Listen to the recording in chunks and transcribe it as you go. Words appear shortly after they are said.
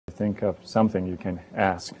think of something you can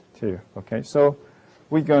ask too. Okay, so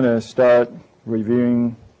we're going to start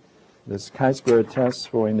reviewing this chi-square test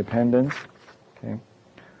for independence. Okay,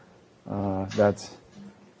 that's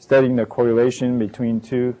studying the correlation between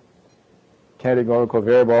two categorical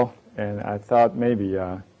variables, and I thought maybe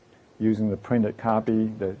using the printed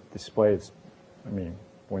copy, the display is, I mean,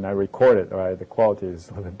 when I record it, right, the quality is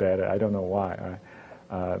a little bit better. I don't know why.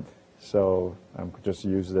 Right? So I'm just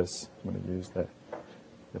use this. I'm going to use the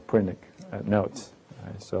printed notes.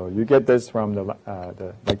 Right? So you get this from the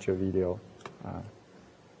lecture video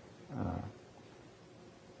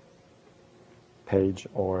page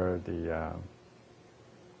or the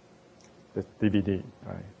DVD.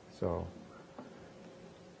 Right? So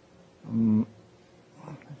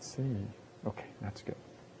let's see. Okay, that's good.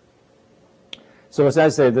 So as I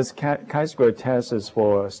said, this chi-square test is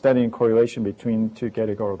for studying correlation between two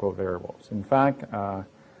categorical variables. In fact,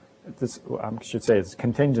 this, I should say, it's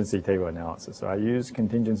contingency table analysis. So I use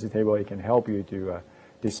contingency table. It can help you to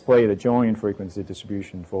display the joint frequency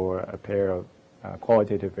distribution for a pair of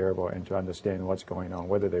qualitative variables and to understand what's going on,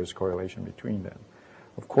 whether there's correlation between them.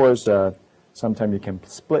 Of course, sometimes you can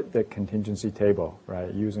split the contingency table,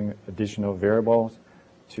 right, using additional variables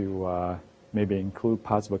to maybe include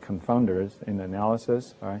possible confounders in the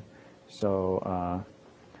analysis, right? So,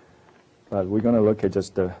 but we're going to look at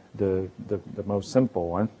just the most simple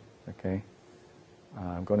one, okay?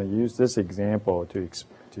 I'm going to use this example to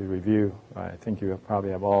review. I think you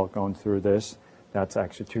probably have all gone through this. That's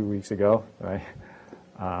actually 2 weeks ago, right?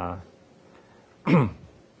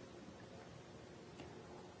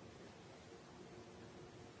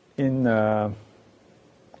 In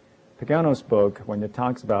Pagano's book, when it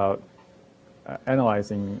talks about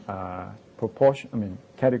analyzing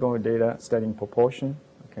categorical data, studying proportion.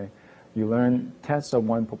 Okay, you learn tests of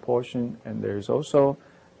one proportion, and there's also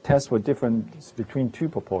tests for difference between two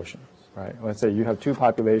proportions. Right? Let's say you have two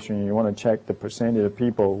populations, and you want to check the percentage of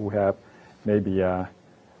people who have maybe a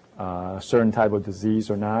certain type of disease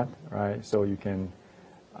or not. Right? So you can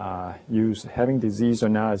use having disease or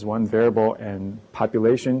not as one variable, and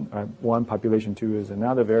population one, population two is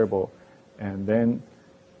another variable, and then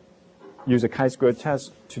use a chi-square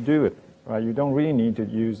test to do it, right? You don't really need to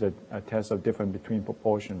use a test of difference between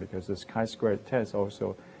proportion, because this chi-square test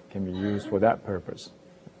also can be used for that purpose.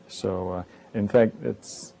 So, in fact,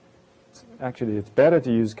 it's better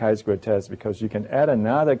to use chi-square test because you can add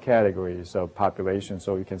another categories of population,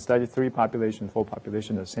 so you can study 3 population, 4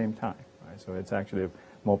 population at the same time, right? So it's actually a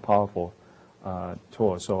more powerful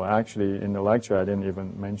tool. So actually, in the lecture, I didn't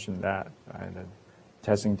even mention that, right?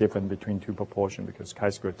 Testing difference between two proportions, because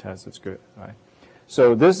chi-square test is good, right?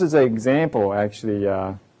 So this is an example, actually,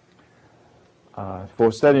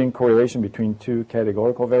 for studying correlation between two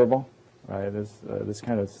categorical variables, right? This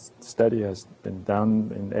kind of study has been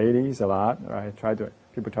done in the 80s a lot, right?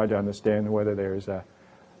 People try to understand whether there's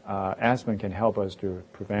aspirin can help us to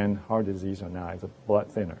prevent heart disease or not. It's a blood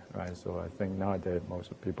thinner, right? So I think nowadays most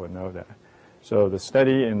of people know that. So the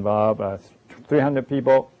study involved 300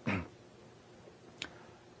 people.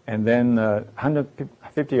 And then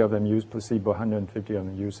 150 of them use placebo, 150 of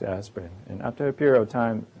them use aspirin. And after a period of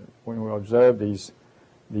time, when we observed these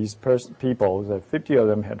people, that 50 of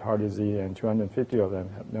them had heart disease and 250 of them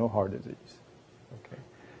had no heart disease. Okay.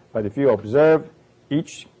 But if you observe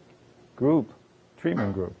each group,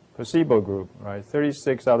 treatment group, placebo group, right,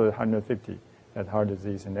 36 out of 150 had heart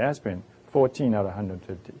disease, and aspirin, 14 out of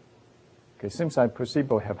 150. Okay, seems like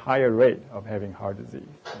placebo have higher rate of having heart disease.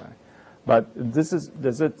 Right? But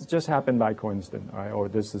does it just happen by coincidence, right? Or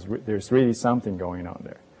there's really something going on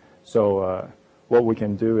there? So what we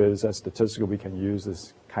can do is, as statistical, we can use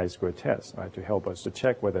this chi-square test, right, to help us to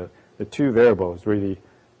check whether the two variables really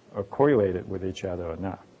are correlated with each other or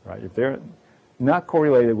not, right? If they're not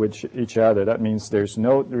correlated with each other, that means there's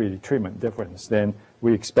no really treatment difference. Then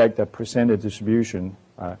we expect a percentage distribution,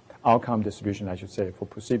 outcome distribution, I should say, for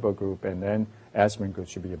placebo group, and then aspirin group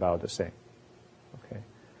should be about the same. Okay.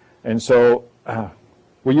 And so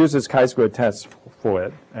we use this chi-square test for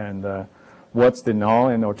it. And what's the null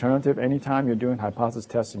and alternative? Anytime you're doing hypothesis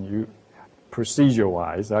testing,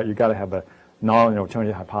 procedure-wise, you got to have a null and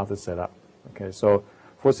alternative hypothesis set up. Okay, so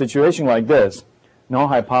for a situation like this, null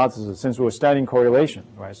hypothesis, since we're studying correlation,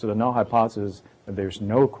 right? So the null hypothesis that there's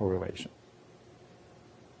no correlation,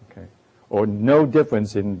 okay, or no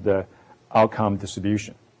difference in the outcome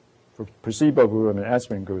distribution. For placebo group and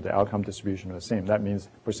aspirin group, the outcome distribution are the same. That means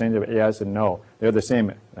percentage of yes and no, they're the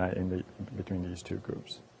same between these two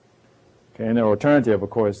groups. Okay, and the alternative, of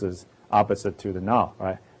course, is opposite to the null,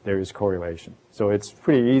 right? There is correlation. So it's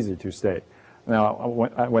pretty easy to state. Now,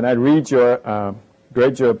 when I read your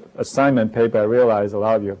grade your assignment paper, I realize a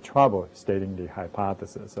lot of you have trouble stating the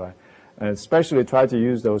hypothesis, right? And especially try to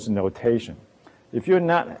use those notation. If you're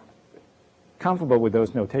not comfortable with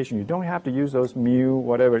those notation, you don't have to use those mu,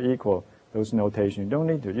 whatever equal, those notation. You don't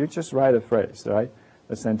need to. You just write a phrase, right?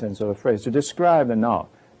 A sentence or a phrase to describe the null.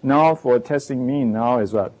 Null for testing mean, null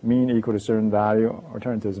is what? Mean equal to certain value,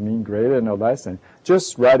 alternative is mean greater than or less than.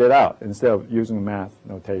 Just write it out instead of using math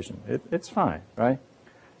notation. It's fine, right?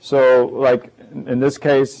 So, like in this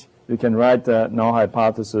case, you can write that null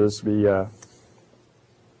hypothesis be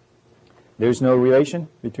there's no relation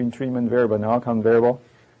between treatment variable and outcome variable.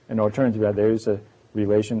 And alternatively, there is a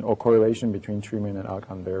relation or correlation between treatment and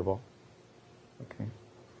outcome variable. Okay.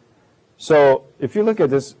 So if you look at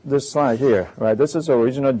this slide here, right, this is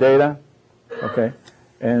original data, okay,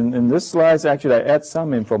 and in this slide, actually, I add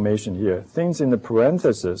some information here. Things in the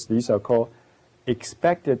parentheses, these are called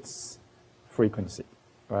expected frequency,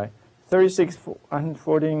 right? 36,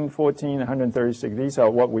 14, 14, 136, these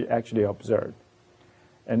are what we actually observed.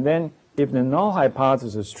 And then if the null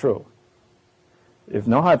hypothesis is true, if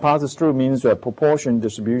null hypothesis true means that proportion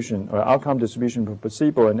distribution or outcome distribution for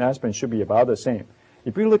placebo and aspirin should be about the same.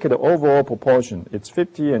 If we look at the overall proportion, it's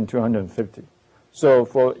 50 and 250. So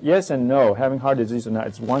for yes and no, having heart disease or not,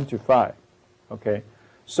 it's 1 to 5. Okay.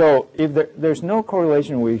 So if there's no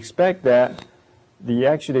correlation, we expect that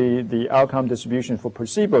the outcome distribution for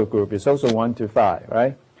placebo group is also 1 to 5,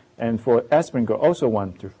 right? And for aspirin group also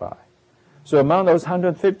 1 to 5. So among those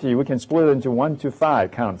 150, we can split it into 1 to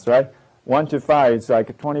 5 counts, right? 1 to 5, it's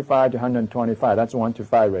like 25 to 125. That's a 1 to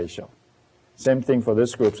 5 ratio. Same thing for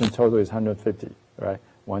this group, since total is 150, right?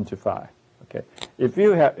 1 to 5. Okay. If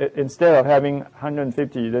you have, instead of having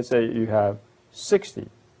 150, let's say you have 60,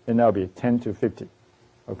 then that'll be 10 to 50.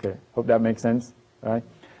 Okay. Hope that makes sense, right?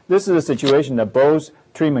 This is a situation that both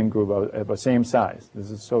treatment group are the same size.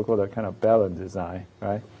 This is so-called a kind of balanced design,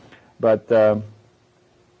 right? But there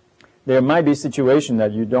might be a situation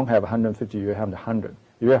that you don't have 150, you have 100.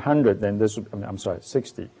 If you have 100, then this would, I'm sorry,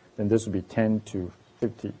 60, then this would be 10 to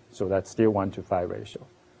 50. So that's still 1 to 5 ratio.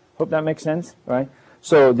 Hope that makes sense, right?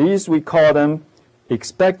 So these, we call them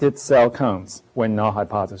expected cell counts when null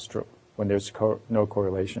hypothesis true, when there's no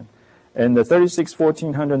correlation. And the 36,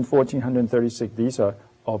 1400, 1436, these are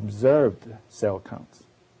observed cell counts.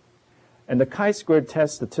 And the chi-squared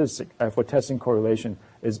test statistic for testing correlation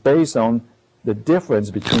is based on the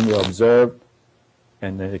difference between the observed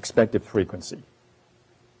and the expected frequency.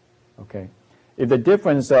 Okay. If the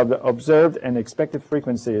difference of the observed and expected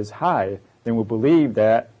frequency is high, then we believe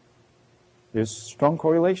that there's strong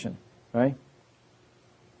correlation, right?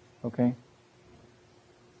 Okay.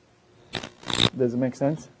 Does it make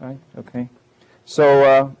sense? Right? Okay.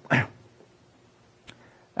 So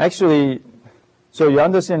actually, so you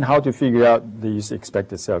understand how to figure out these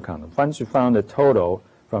expected cell count. Once you found the total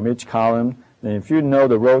from each column, then if you know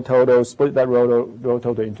the row total, split that row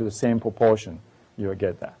total into the same proportion, you'll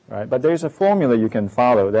get that, right? But there's a formula you can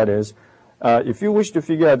follow. That is, if you wish to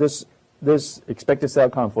figure out this expected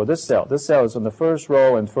cell count for this cell is on the first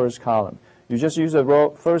row and first column. You just use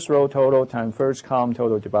the first row total times first column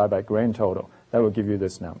total divided by grand total. That will give you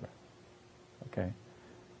this number. Okay.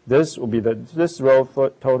 This will be this row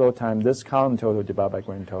total times this column total divided by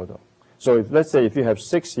grand total. So let's say if you have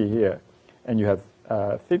 60 here and you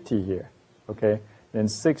have 50 here, okay, then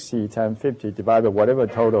 60 times 50 divided by whatever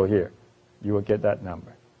total here, you will get that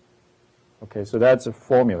number. Okay, so that's a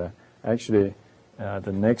formula. Actually,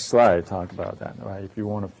 the next slide talk about that, right? If you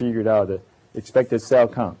want to figure it out, the expected cell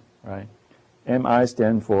count, right? MI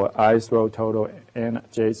stands for I's row total, and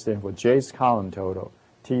J stands for J's column total.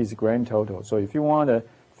 T is grand total. So if you want to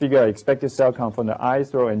figure out expected cell count from the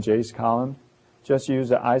I's row and J's column, just use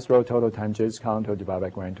the I's row total times J's column total divided by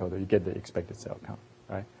grand total. You get the expected cell count,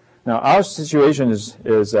 right? Now, our situation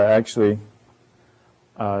is actually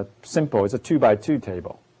simple. It's a 2-by-2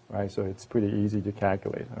 table, right? So it's pretty easy to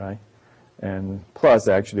calculate, right? And plus,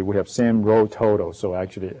 actually, we have same row total, so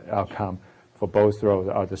actually outcome for both rows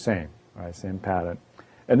are the same, right? Same pattern.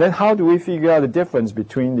 And then how do we figure out the difference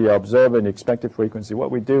between the observed and expected frequency?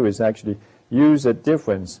 What we do is actually use a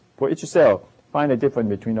difference for each cell, find a difference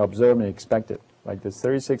between observed and expected, like this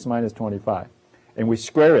 36 minus 25, and we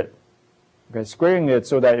square it. Okay, squaring it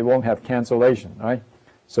so that it won't have cancellation, right?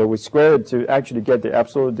 So we square it to actually get the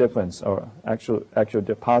absolute difference or actual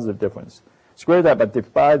positive difference. Square that, but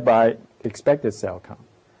divide by expected cell count.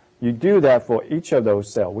 You do that for each of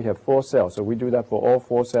those cells. We have 4 cells, so we do that for all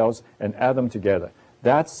 4 cells and add them together.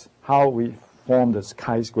 That's how we form this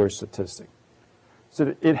chi-square statistic.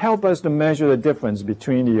 So it helps us to measure the difference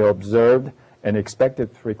between the observed and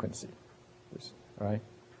expected frequency, right?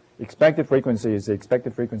 Expected frequency is the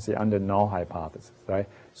expected frequency under null hypothesis, right?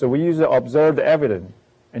 So we use the observed evidence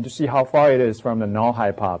and to see how far it is from the null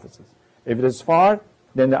hypothesis. If it is far,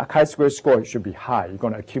 then the chi-square score should be high. You're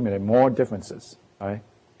going to accumulate more differences, right?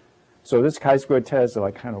 So this chi-square test is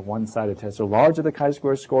like kind of one-sided test. The larger the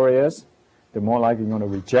chi-square score is, the more likely you're going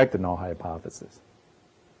to reject the null hypothesis.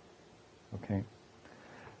 Okay.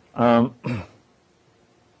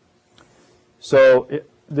 So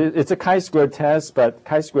it's a chi-square test, but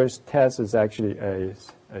chi-square test is actually a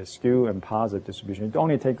skew and positive distribution. It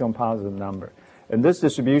only takes on positive number. And this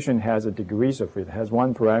distribution has a degrees of freedom. It has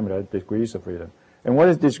one parameter, degrees of freedom. And what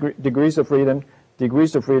is degrees of freedom?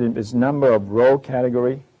 Degrees of freedom is number of row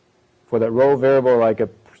category. For that row variable, like a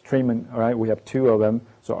treatment, all right, we have 2 of them,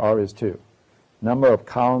 so R is 2. Number of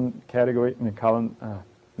column category,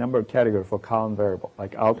 number of category for column variable,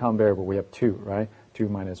 like our column variable, we have 2, right? 2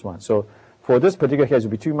 minus 1. So for this particular case, it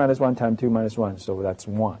would be 2 minus 1 times 2 minus 1, so that's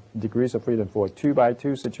 1. Degrees of freedom for a 2 by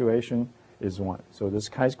 2 situation is 1. So this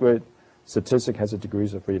chi-squared statistic has a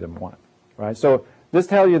degrees of freedom 1, right? So this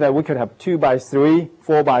tells you that we could have 2 by 3,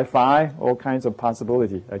 4 by 5, all kinds of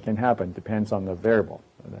possibility that can happen, depends on the variable,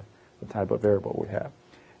 the type of variable we have.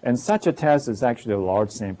 And such a test is actually a large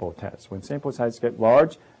sample test. When sample sizes get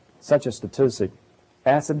large, such a statistic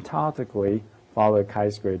asymptotically follow a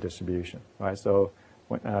chi-square distribution, right? So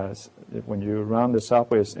when you run the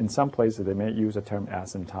software, in some places they may use the term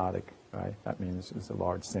asymptotic, right? That means it's a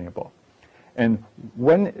large sample. And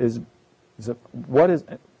what is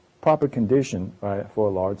proper condition, right, for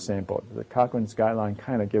a large sample? The Cochrane's guideline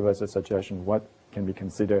kind of give us a suggestion what can be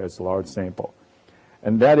considered as a large sample.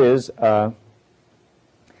 And that is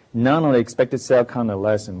none of the expected cell count are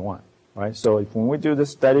less than 1, right? So when we do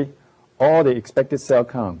this study, all the expected cell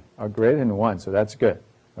count are greater than 1, so that's good,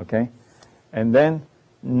 okay? And then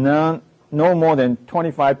no more than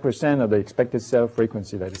 25% of the expected cell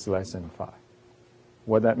frequency that is less than 5.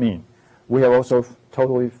 What that mean? We have also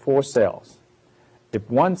totally 4 cells. If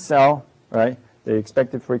one cell, right, the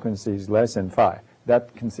expected frequency is less than 5,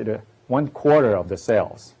 that consider 1/4 of the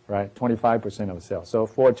cells, right, 25% of the cells. So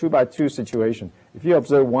for a 2 by 2 situation, if you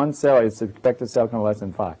observe one cell, its expected cell count less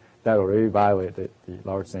than 5, that already violated the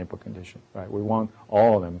large sample condition, right? We want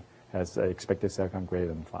all of them has an expected cell count greater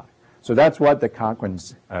than 5. So that's what the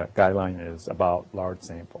Cochrane's guideline is about large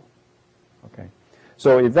sample, okay?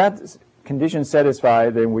 So if that condition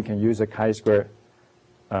satisfied, then we can use a chi-square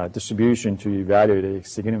distribution to evaluate the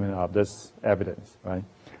significance of this evidence, right?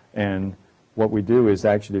 And what we do is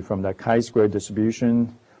actually from that chi-square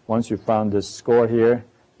distribution, once you found this score here,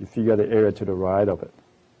 you figure the area to the right of it,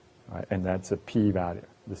 right? And that's a p-value.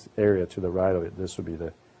 This area to the right of it, this would be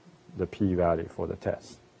the p-value for the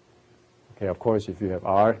test. Okay, of course, if you have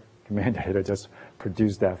R command, it'll just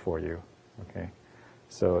produce that for you, okay?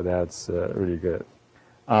 So that's really good.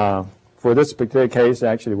 For this particular case,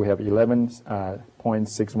 actually, we have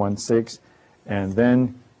 11.616. And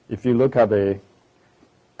then if you look at the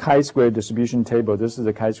chi-square distribution table, this is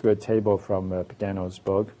a chi-square table from Pagano's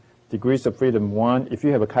book. Degrees of freedom 1. If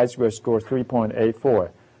you have a chi-square score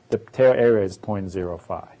 3.84, the tail area is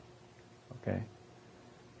 0.05. Okay?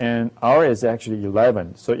 And R is actually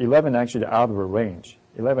 11. So 11 actually out of a range.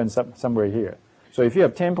 11 somewhere here. So if you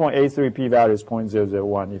have 10.83 p-value is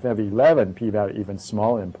 0.001. If you have 11 p-value, even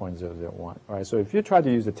smaller than 0.001. Right? So if you try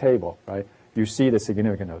to use the table, right, you see the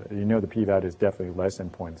significance of it. You know the p-value is definitely less than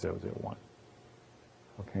 0.001.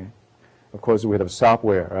 Okay. Of course, with the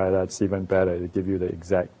software, right, that's even better. It gives you the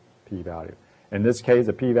exact p-value. In this case,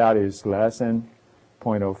 the p-value is less than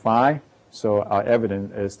 0.05. So our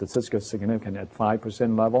evidence is statistically significant at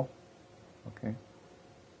 5% level. Okay.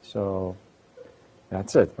 So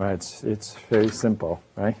that's it, right? It's very simple,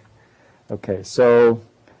 right? Okay. So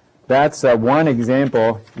that's one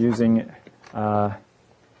example using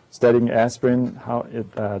studying aspirin, how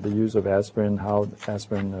the use of aspirin, how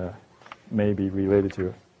aspirin may be related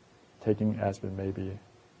to taking aspirin may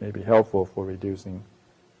be helpful for reducing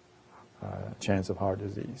chance of heart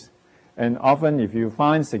disease. And often if you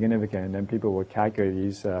find significant, then people will calculate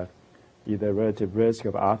these either relative risk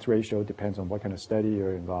of odds ratio, depends on what kind of study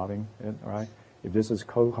you're involving in, right? If this is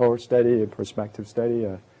cohort study, a prospective study,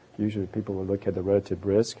 usually people will look at the relative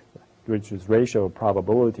risk, which is ratio of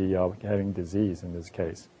probability of having disease in this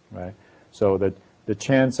case, right? So the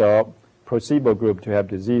chance of placebo group to have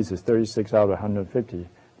disease is 36 out of 150.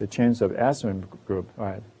 The chance of aspirin group,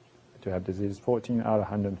 right, to have disease is 14 out of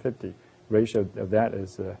 150. Ratio of that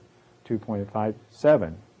is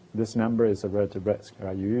 2.57. This number is a relative risk,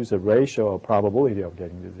 right? You use a ratio of probability of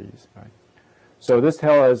getting disease, right? So this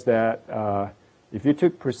tells us that if you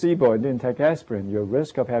took placebo and didn't take aspirin, your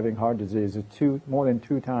risk of having heart disease is more than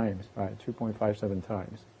 2 times, right? 2.57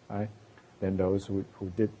 times right, than those who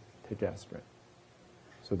did take aspirin.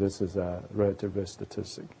 So this is a relative risk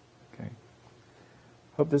statistic. Okay.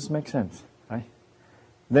 Hope this makes sense, right?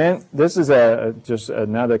 Then this is just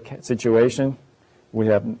another situation. We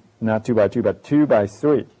have not 2 by 2, but 2 by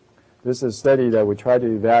 3. This is a study that we try to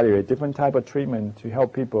evaluate different type of treatment to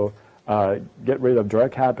help people get rid of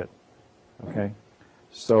drug habit. Okay,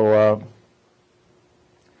 so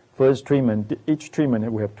first treatment, each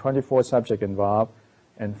treatment we have 24 subjects involved,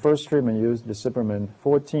 and first treatment used disipramine,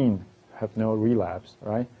 14 have no relapse,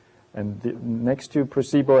 right? And the next to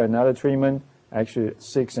placebo, another treatment, actually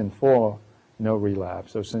 6 and 4 no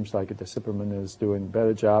relapse. So it seems like disipramine is doing a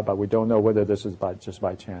better job, but we don't know whether this is just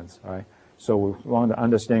by chance, right? So we want to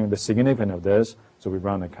understand the significance of this, so we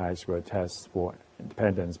run a chi-square test for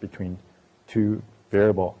independence between two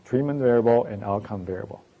variable, treatment variable and outcome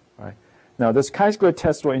variable, right? Now this chi-square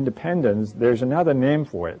test for independence, there's another name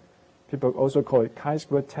for it. People also call it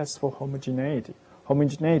chi-square test for homogeneity.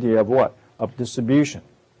 Homogeneity of what? Of distribution.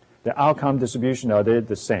 The outcome distribution, are they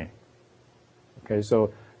the same? Okay,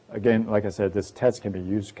 so again, like I said, this test can be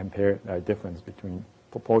used to compare difference between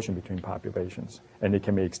proportion between populations, and it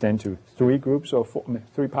can be extended to 3 groups or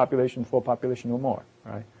 3 populations, 4 populations or more,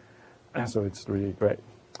 right? So it's really great.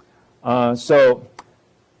 So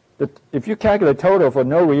if you calculate total for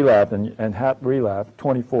no relapse and have relapse,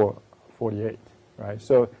 24/48, right?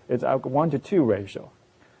 So it's a 1-to-2 ratio.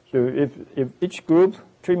 So if each group,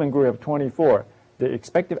 treatment group have 24, the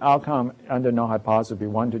expected outcome under null hypothesis would be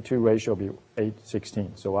 1-to-2 ratio be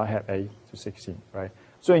 8/16. So I have 8/16, right?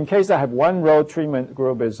 So in case I have one row treatment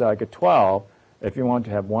group is like a 12, if you want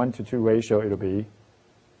to have 1-to-2 ratio, it'll be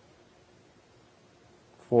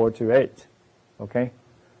 4/8, okay?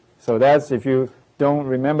 So that's if you don't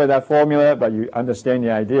remember that formula, but you understand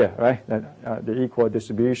the idea, right? That, the equal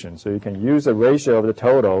distribution. So you can use the ratio of the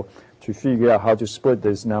total to figure out how to split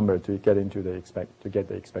this number to get into the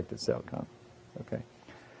expected cell count, okay?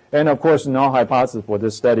 And of course, null hypothesis for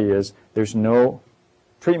this study is there's no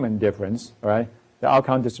treatment difference, right? The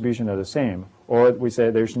outcome distribution are the same. Or we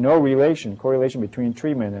say there's no correlation between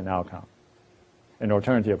treatment and outcome. An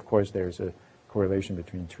alternative, of course, there's a correlation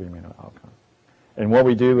between treatment and outcome. And what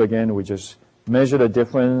we do, again, we just measure the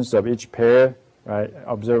difference of each pair, right?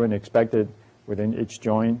 Observing expected within each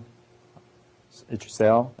joint, each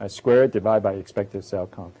cell, squared, divide by expected cell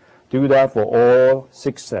count. Do that for all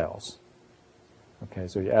 6 cells. Okay,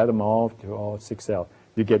 so you add them all to all 6 cells.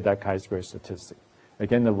 You get that chi-square statistic.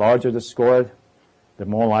 Again, the larger the score, the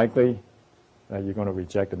more likely that you're going to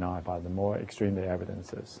reject the null hypothesis, the more extreme the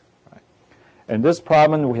evidence is. Right? In this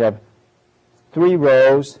problem, we have 3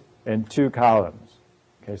 rows and 2 columns.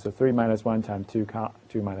 Okay, so 3 minus 1 times 2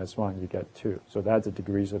 minus 1, you get 2. So that's the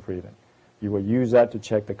degrees of freedom. You will use that to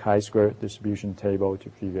check the chi-square distribution table to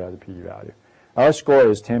figure out the p-value. Our score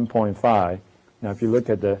is 10.5. Now, if you look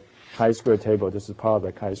at the chi-square table, this is part of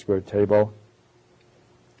the chi-square table.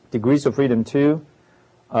 Degrees of freedom 2.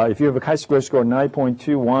 If you have a chi-square score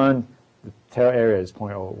 9.21, the tail area is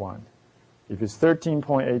 0.01. If it's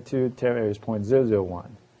 13.82, tail area is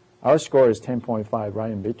 0.001. Our score is 10.5,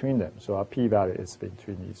 right in between them. So our p-value is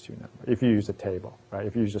between these two numbers. If you use a table, right?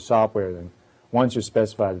 If you use the software, then once you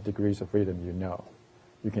specify the degrees of freedom, you know.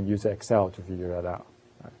 You can use Excel to figure that out.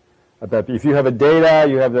 Right? But if you have a data,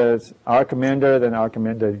 you have the R commander, then R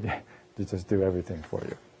commander to just do everything for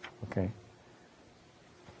you. Okay.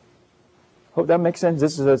 Hope that makes sense.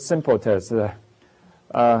 This is a simple test.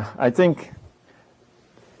 I think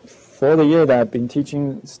for the year that I've been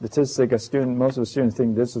teaching statistics, most of the students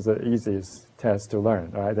think this is the easiest test to learn,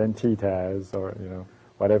 right? Then t-test or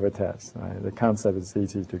whatever test. Right? The concept is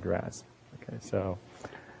easy to grasp. Okay, so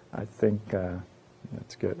I think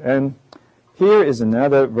that's good. And here is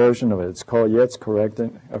another version of it. It's called Yates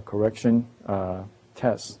correction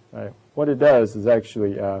test. Right? What it does is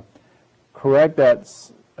actually correct that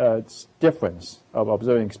difference of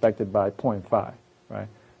observing expected by 0.5. Right?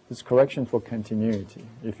 This correction for continuity.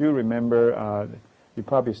 If you remember, you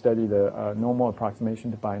probably studied the normal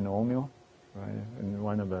approximation to binomial, right? In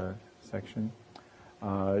one of the sections.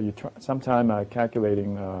 You sometime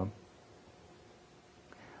calculating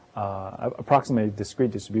approximate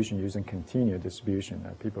discrete distribution using continuous distribution.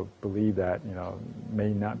 People believe that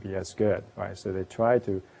may not be as good, right? So they try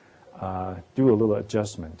to do a little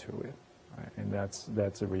adjustment to it, right? And that's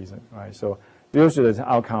the reason, right? So usually the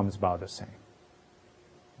outcome is about the same.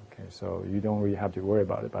 Okay, so you don't really have to worry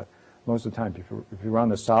about it. But most of the time, if you run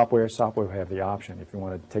the software will have the option. If you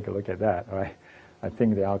want to take a look at that, right? I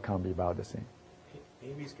think the outcome will be about the same.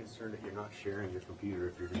 Amy's concerned that you're not sharing your computer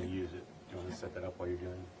if you're going to use it. Do you want to set that up while you're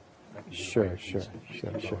doing it? Sure.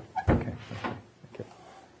 Okay.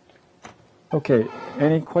 Okay,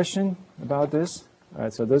 any question about this? All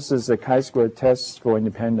right, so this is a chi-square test for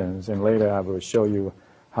independence, and later I will show you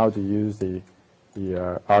how to use the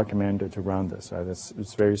R commander to run this. Right?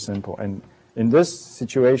 It's very simple. And in this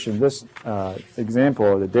situation, this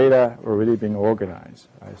example, the data are already being organized.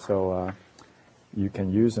 Right? So you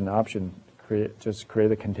can use an option, just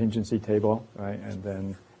create a contingency table, right? And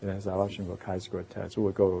then it has an option for chi-square test. So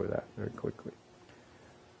we'll go over that very quickly.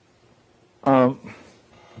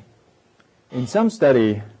 In some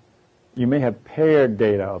study, you may have paired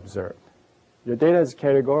data observed. Your data is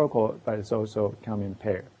categorical, but it's also come in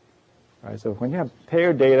pair. Right? So when you have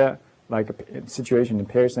paired data, like a situation in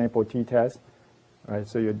pair sample t-test, right?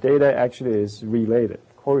 So your data actually is related,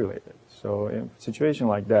 correlated. So in a situation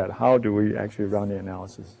like that, how do we actually run the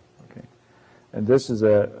analysis? Okay, and this is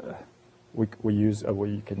we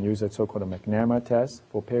can use a so-called a McNemar test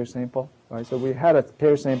for pair sample. Right? So we had a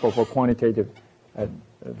pair sample for quantitative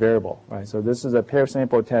variable. Right? So this is a pair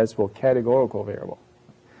sample test for categorical variable.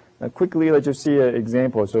 Now quickly, let's just see an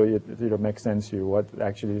example so it makes sense to you what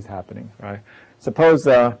actually is happening. Right? Suppose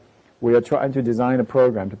we are trying to design a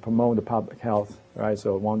program to promote the public health. Right?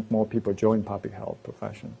 So want more people join public health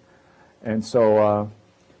profession. And so,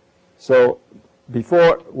 we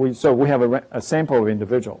have a sample of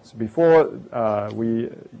individuals. Before we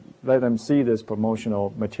let them see this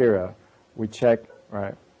promotional material, we check,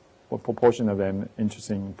 right, what proportion of them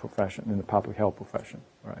interested in profession, in the public health profession,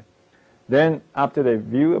 right? Then after they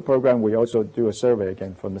view a program, we also do a survey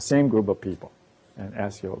again from the same group of people and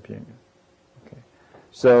ask your opinion. Okay,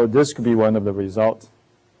 so this could be one of the results.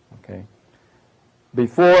 Okay,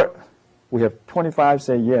 before we have 25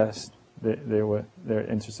 say yes. They're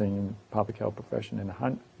interested in public health profession,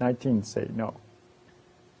 and 19 say no.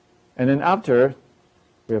 And then after,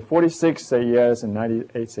 we have 46 say yes and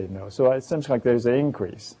 98 say no. So it seems like there's an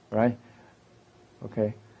increase, right?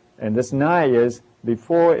 Okay, and this 9 is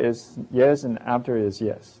before is yes and after is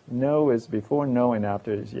yes. No is before no and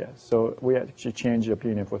after is yes. So we actually change the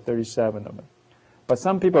opinion for 37 of them. But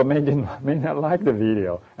some people may not like the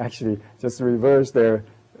video. Actually, just reverse their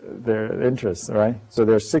interests, right? So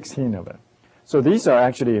there's 16 of them. So these are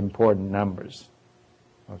actually important numbers,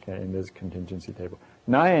 okay, in this contingency table.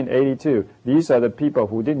 9 and 82, these are the people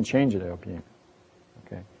who didn't change their opinion,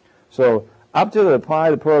 okay? So after they apply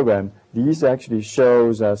the program, these actually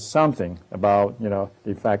shows us something about, the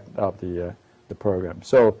effect of the program.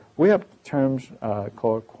 So we have terms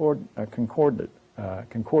called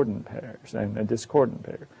concordant pairs and discordant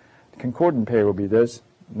pair. The concordant pair will be this.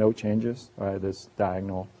 No changes, right? This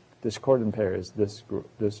diagonal. Discordant pair is this group,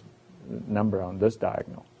 this number on this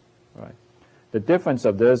diagonal, right? The difference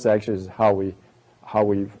of this actually is how we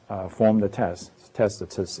form the test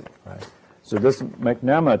statistic, right? So this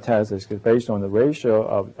McNemar test is based on the ratio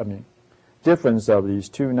of, difference of these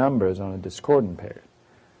two numbers on a discordant pair.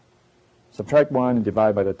 Subtract 1 and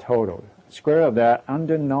divide by the total. Square of that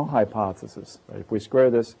under null hypothesis. Right? If we square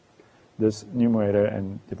this numerator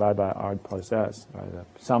and divide by R plus S, right, the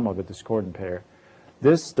sum of the discordant pair,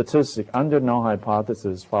 this statistic under null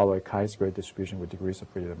hypothesis follow a chi-square distribution with degrees of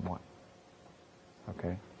freedom 1.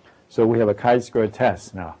 Okay, so we have a chi-square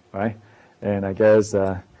test now, right? And I guess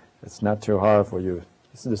it's not too hard for you.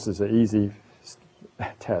 This is an easy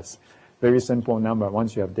test. Very simple number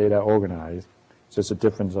once you have data organized. So it's a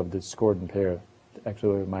difference of the discordant pair.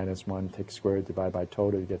 Actually, -1, take square, divide by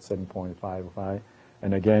total, you get 7.55.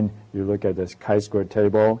 And again, you look at this chi-square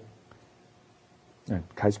table, and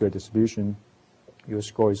chi-square distribution. Your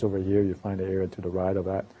score is over here. You find the area to the right of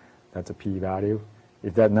that. That's a p-value.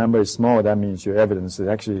 If that number is small, that means your evidence is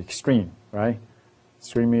actually extreme, right?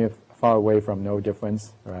 Extremely far away from no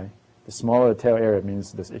difference, right? The smaller the tail area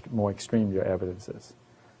means the more extreme your evidence is.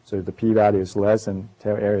 So if the p-value is less than,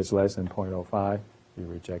 tail area is less than 0.05, you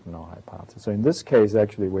reject null hypothesis. So in this case,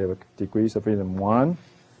 actually, we have a degrees of freedom 1.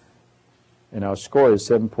 And our score is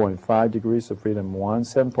 7.5 degrees of freedom 1,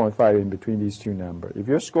 7.5 in between these two numbers. If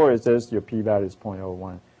your score is this, your p-value is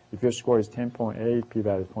 0.01. If your score is 10.8,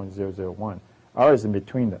 p-value is 0.001. Ours is in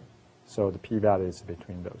between them. So the p-value is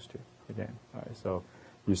between those two, again. All right, so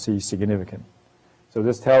you see significant. So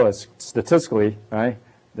this tells us statistically, right,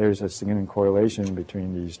 there's a significant correlation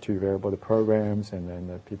between these two variable, the programs, and then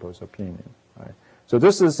the people's opinion. Right? So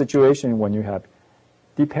this is a situation when you have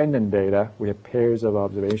dependent data. We have pairs of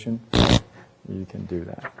observation. You can do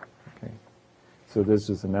that. Okay. So this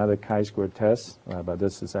is another chi-square test, but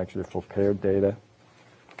this is actually for paired data.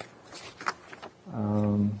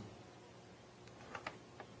 I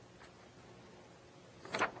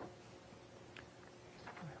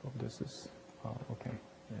hope this is, okay.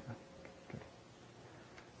 Yeah. Okay.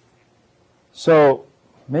 So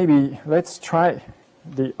maybe let's try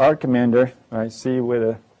the R commander, right? See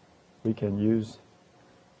whether we can use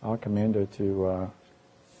R commander to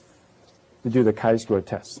do the chi-square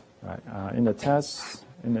test. Right? In the test,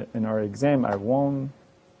 in our exam, I won't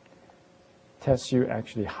test you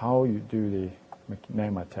actually how you do the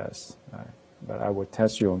McNemar test, right? But I will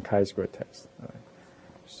test you on chi-square test. Right?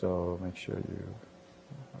 So make sure you know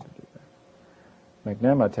how to do that.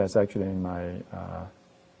 McNemar test actually in my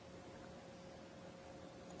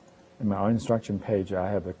instruction page, I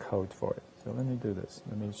have a code for it. So let me do this.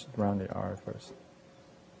 Let me just run the R first.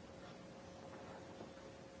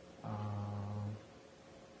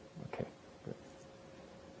 Okay, good.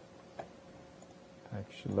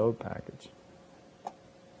 Package, load package.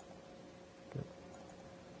 Good.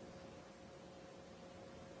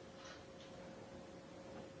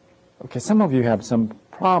 Okay, some of you have some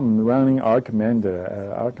problem running R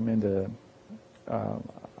commander.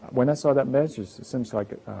 When I saw that message, it seems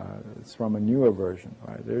like it's from a newer version,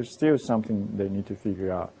 right? There's still something they need to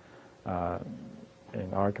figure out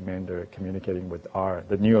in R commander communicating with R,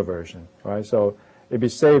 the newer version, right? So it'd be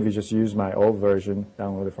safe if you just use my old version,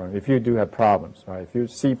 download it from. If you do have problems, right? If you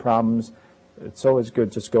see problems, it's always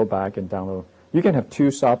good just go back and download. You can have two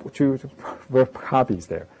copies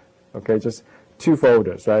there, okay? Just 2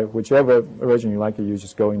 folders, right? Whichever version you like to use,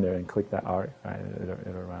 just go in there and click that R, right?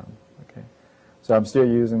 It'll run, okay? So I'm still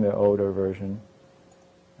using the older version.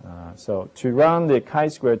 So to run the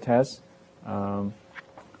chi-square test,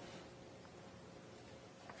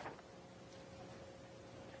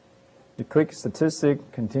 you click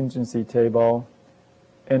statistic, contingency table,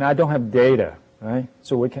 and I don't have data, right?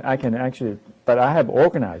 So I can actually, but I have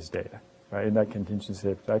organized data, right, in that contingency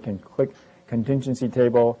table. So I can click contingency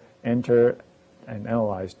table, enter, and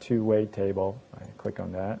analyze two-way table. I click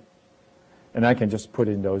on that, and I can just put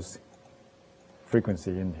in those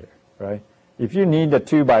frequency in here, right? If you need the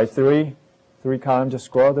 2 by 3 column, just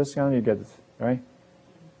scroll this down, you get this, right?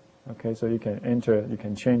 Okay, so you can enter, you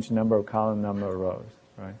can change number of column, number of rows,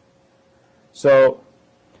 right? So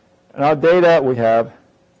in our data, we have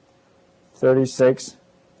 36,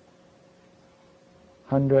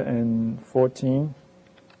 114,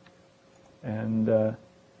 and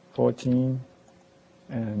 14,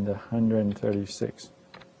 and 136.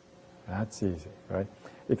 That's easy, right?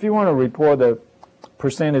 If you want to report the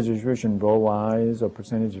percentage distribution row-wise, or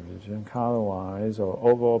percentage distribution column-wise, or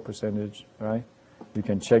overall percentage, right? You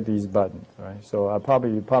can check these buttons, right? So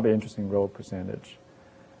you're probably interested in row percentage.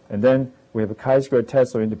 And then we have a chi-square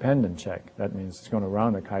test or independent check. That means it's going to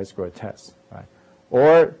run a chi-square test, right?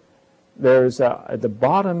 Or there's at the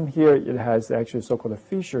bottom here, it has actually so-called a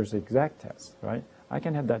Fisher's exact test, right? I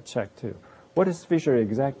can have that check too. What is Fisher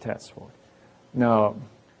exact test for? Now,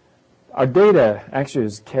 our data actually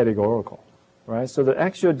is categorical, right? So the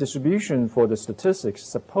actual distribution for the statistics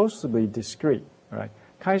is supposed to be discrete, right?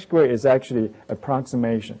 Chi-square is actually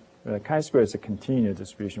approximation. Chi-square is a continuous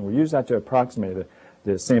distribution. We use that to approximate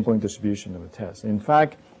the sampling distribution of the test. In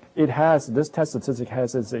fact, this test statistic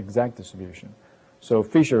has its exact distribution. So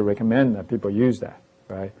Fisher recommends that people use that,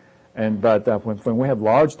 right? But when we have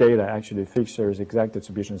large data, actually Fisher's exact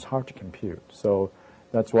distribution is hard to compute. So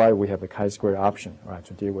that's why we have a chi-square option, right,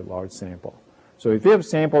 to deal with large sample. So if you have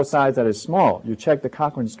sample size that is small, you check the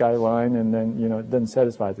Cochrane's guideline, and then it doesn't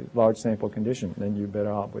satisfy the large sample condition, then you're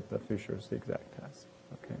better off with the Fisher's exact test.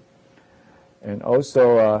 Okay. And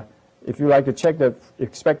also, if you like to check the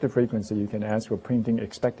expected frequency, you can ask for printing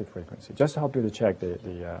expected frequency, just to help you to check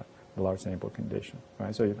the large sample condition.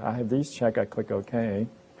 Right. So if I have these checked, I click OK,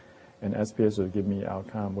 and SPS will give me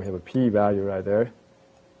outcome. We have a p-value right there.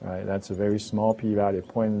 Right, that's a very small p-value,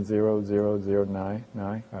 0.00099.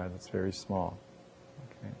 Right, that's very small.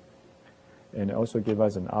 Okay, and it also gives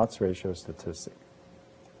us an odds ratio statistic.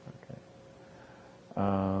 Okay,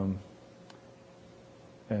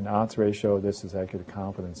 and odds ratio. This is actually the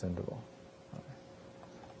confidence interval. Right.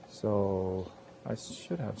 So I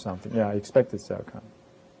should have something. Yeah, expected outcome.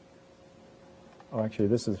 Oh, actually,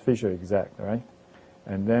 this is Fisher exact, right?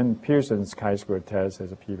 And then Pearson's chi-square test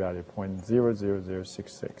has a p-value of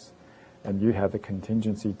 0.00066. And you have the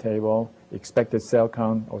contingency table. Expected cell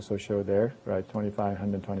count also show there, right? 25,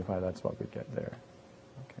 125, that's what we get there.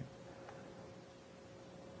 Okay.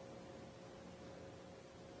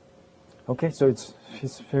 Okay, so it's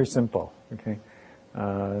very simple, okay?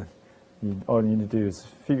 All you need to do is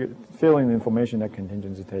fill in the information in that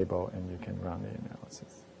contingency table, and you can run the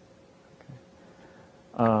analysis.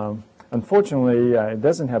 Okay. Unfortunately, it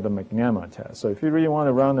doesn't have the McNemar test. So if you really want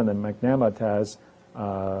to run the McNemar test,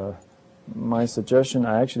 my suggestion,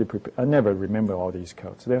 I never remember all these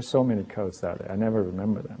codes. There are so many codes out there. I never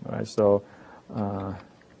remember them, right? So I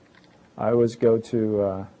always go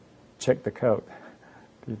to check the code,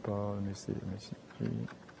 people, let me see.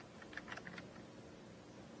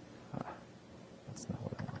 That's not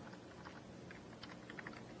what I want.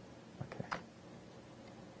 Okay.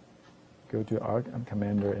 Go to Arc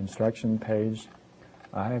Commander instruction page.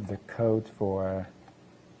 I have the code for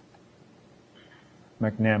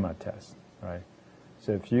McNemar test, right?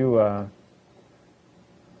 So if you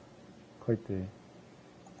click the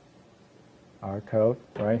R code,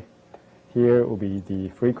 right? Here will be the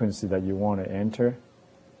frequency that you want to enter,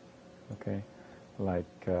 okay?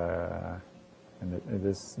 Like, and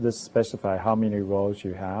this specifies how many rows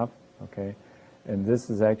you have, okay? And this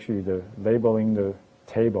is actually the labeling the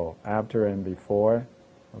table after and before,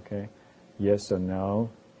 okay? Yes or no.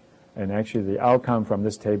 And actually the outcome from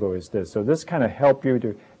this table is this. So this kind of help you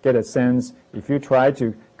to get a sense if you try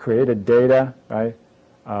to create a data, right?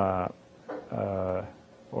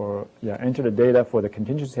 Enter the data for the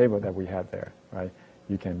contingency table that we have there, right?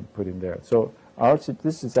 You can put in there. So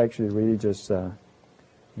this is actually really just, let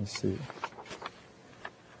me see.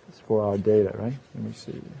 It's for our data, right? Let me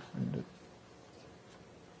see.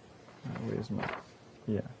 Where's my,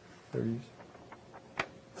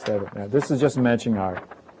 37. Now this is just matching our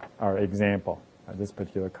example, this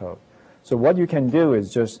particular code. So what you can do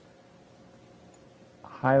is just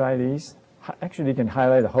highlight these. Actually, you can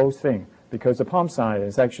highlight the whole thing because the palm sign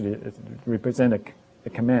is actually represent a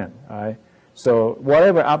command, right? So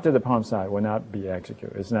whatever after the palm sign will not be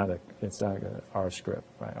executed. It's not our script,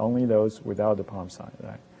 right? Only those without the palm sign,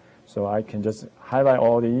 right? So I can just highlight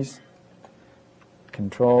all these,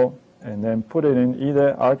 control, and then put it in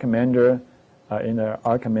either R Commander in the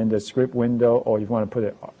R Commander script window, or you want to put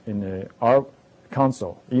it in the R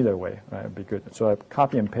console. Either way, right? It'd be good. So I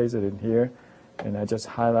copy and paste it in here, and I just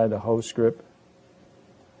highlight the whole script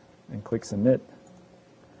and click submit.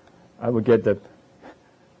 I would get the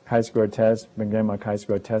chi-square test, McNemar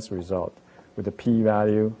chi-square test result with the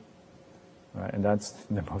p-value, right? And that's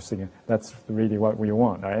the most thing. That's really what we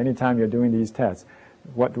want. Right? Anytime you're doing these tests,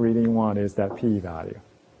 what we really want is that p-value.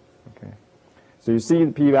 Okay. So you see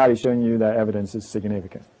the p-value showing you that evidence is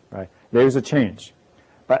significant, right? There's a change.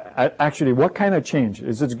 But actually, what kind of change?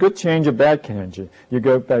 Is it a good change or bad change? You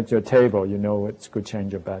go back to your table, you know it's good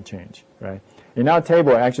change or bad change, right? In our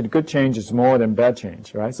table, actually, good change is more than bad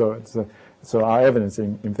change, right? So our evidence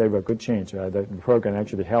in favor of good change, right? The program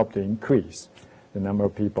actually helped to increase the number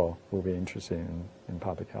of people who will be interested in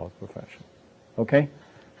public health profession. Okay?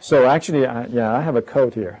 So actually, I have a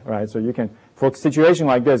code here, right? So you can, for a situation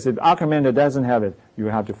like this, if our commander doesn't have it, you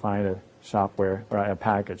have to find a software, right, a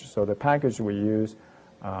package. So the package we use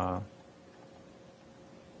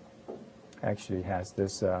actually has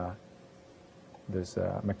this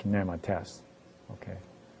McNemar test. Okay.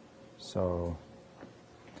 So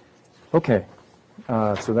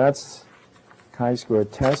so that's chi-square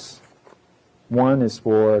tests. One is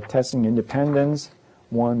for testing independence.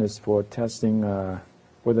 One is for testing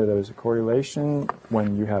whether there's a correlation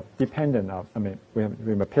when you have dependent of, we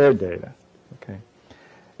have paired data. Okay.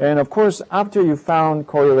 And of course, after you found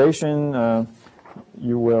correlation,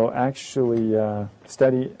 you will actually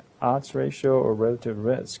study odds ratio or relative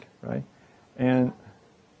risk, right? And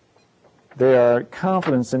there are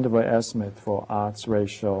confidence interval estimates for odds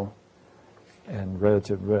ratio and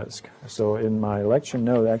relative risk. So in my lecture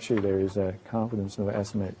note, actually, there is a confidence interval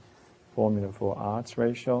estimate formula for odds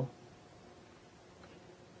ratio.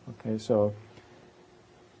 Okay, so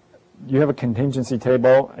you have a contingency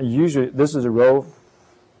table. Usually, this is a row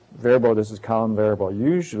variable, this is column variable.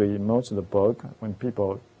 Usually, most of the book, when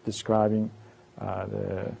people describing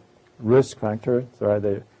the risk factor, so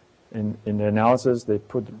right, in the analysis, they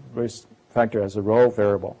put the risk factor as a row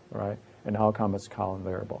variable, right, and outcome as column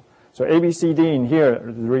variable. So ABCD in here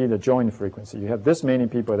is really the joint frequency. You have this many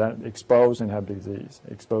people that expose and have disease,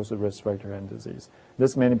 expose to risk factor and disease.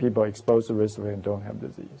 This many people exposed to risk factor and don't have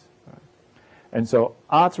disease. Right? And so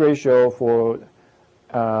odds ratio for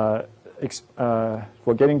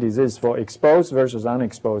getting disease for exposed versus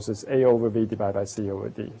unexposed is A over V divided by C over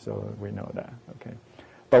D. So we know that. Okay.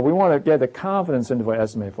 But we want to get the confidence interval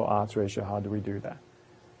estimate for odds ratio. How do we do that?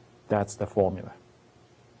 That's the formula.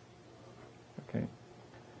 Okay.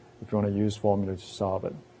 If you want to use formula to solve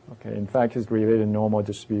it. Okay. In fact, it's related to normal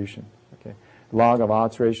distribution. Okay. Log of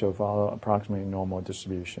odds ratio follow approximately normal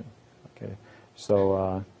distribution. Okay.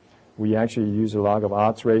 So we actually use a log of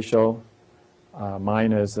odds ratio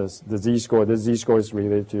minus the z-score. This z-score is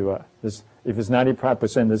related to this. If it's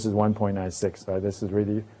 95%, this is 1.96. Right? This is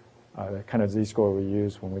really the kind of z-score we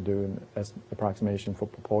use when we do an approximation for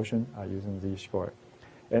proportion using z-score.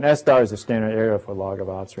 And S star is the standard error for log of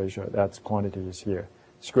odds ratio. That's quantity is here.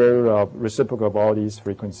 Square root of reciprocal of all these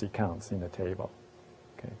frequency counts in the table.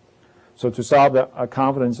 Okay. So to solve a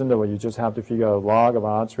confidence interval, you just have to figure out a log of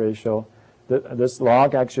odds ratio. This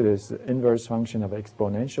log actually is the inverse function of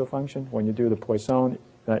exponential function. When you do the Poisson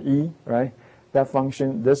E, right? That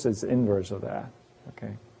function, this is the inverse of that.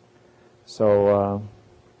 Okay. So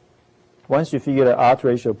once you figure the odds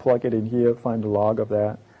ratio, plug it in here, find the log of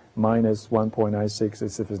that. Minus 1.96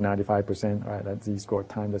 is if it's 95%, right? That's z-score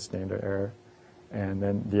times the standard error. And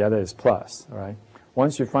then the other is plus, right?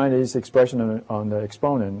 Once you find this expression on the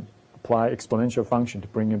exponent, apply exponential function to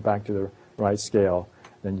bring it back to the right scale,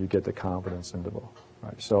 then you get the confidence interval,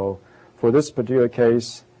 right? So for this particular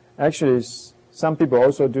case, actually some people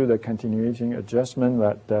also do the continuity adjustment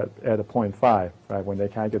at a 0.5, right, when they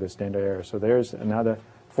calculate the standard error. So there's another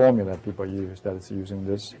formula people use that is using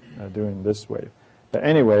this, doing this way. But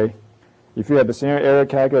anyway, if you have a standard error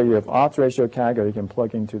calculator, you have odds ratio calculator, you can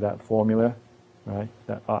plug into that formula, right?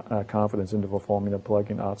 That confidence interval formula, plug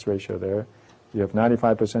in odds ratio there. You have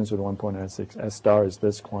 95% to the 1.96. S star is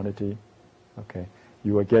this quantity. Okay.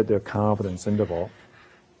 You will get the confidence interval.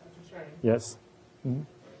 Yes? Mm-hmm.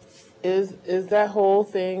 Is that whole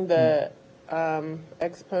thing the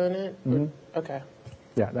exponent? Mm-hmm. Okay.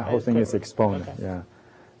 Yeah, that whole thing is exponent. Okay. Yeah.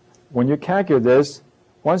 When you calculate this,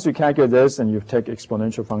 once you calculate this and you take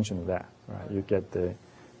exponential function of that, right? You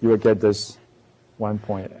will get this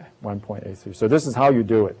 1.83. So this is how you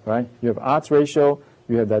do it, right? You have odds ratio,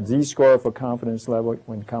 you have that z-score for confidence level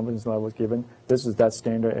when confidence level is given. This is that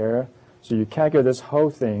standard error. So you calculate this whole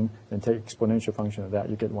thing and take exponential function of that,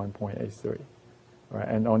 you get 1.83. Right?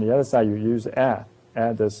 And on the other side, you use add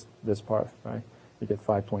this part, right? You get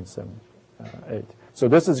 5.78. So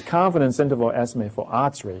this is confidence interval estimate for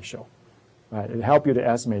odds ratio. Right? It helps you to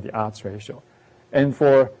estimate the odds ratio. And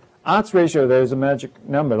for odds ratio, there's a magic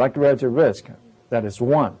number, like relative risk, that is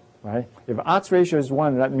 1. Right? If odds ratio is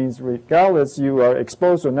 1, that means regardless you are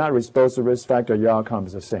exposed or not exposed to risk factor, your outcome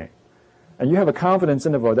is the same. And you have a confidence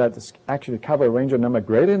interval that actually covers a range of number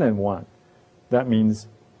greater than 1. That means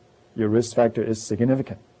your risk factor is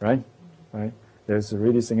significant, right? Right? There's a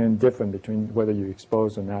really significant difference between whether you're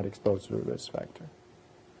exposed or not exposed to the risk factor.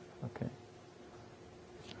 Okay.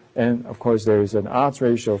 And of course, there is an odds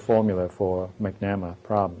ratio formula for McNemar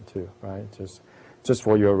problem too, right? Just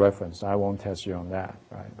for your reference. I won't test you on that,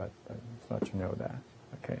 right? But just let you know that.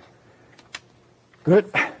 Okay.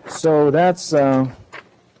 Good. So that's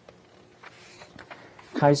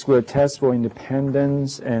chi-square test for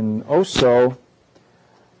independence, and also,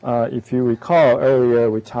 if you recall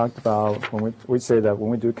earlier, we talked about when we say that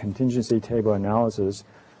when we do contingency table analysis,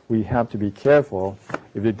 we have to be careful.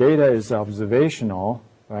 If the data is observational,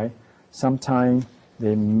 right, sometimes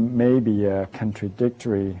there may be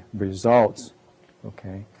contradictory results.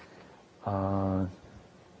 Okay.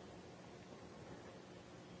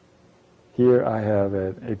 Here I have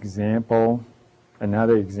an example,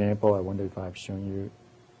 another example. I wonder if I've shown you.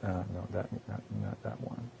 No, not that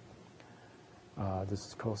one. This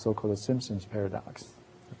is so-called the Simpson's paradox.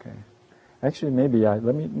 Okay. Actually, maybe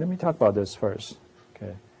let me talk about this first.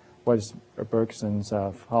 Okay. What is Bergson's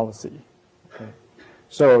fallacy? Okay.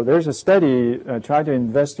 So there's a study trying to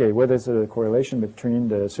investigate whether there's a correlation between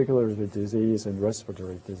the circulatory disease and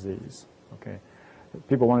respiratory disease. Okay.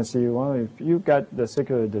 People want to see, well, if you got the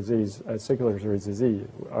circulatory disease,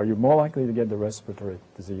 are you more likely to get the respiratory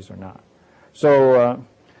disease or not? So,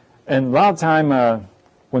 and a lot of time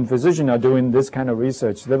when physicians are doing this kind of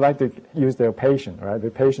research, they like to use their patient, right?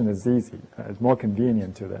 The patient is easy. It's more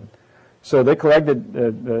convenient to them. So they collected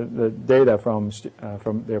the data from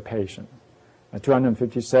their patient,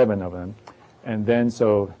 257 of them. And then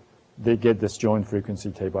so they get this joint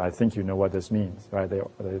frequency table. I think you know what this means, right? They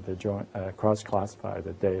cross-classify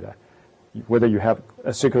the data, whether you have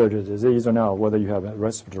a circulatory disease or not, whether you have a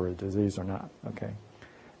respiratory disease or not, okay?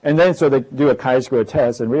 And then so they do a chi-square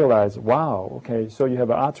test and realize, wow, okay, so you have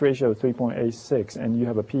an odds ratio of 3.86 and you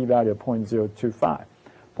have a p-value of 0.025.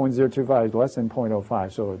 0.025 is less than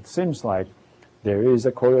 0.05, so it seems like there is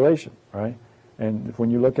a correlation, right? And when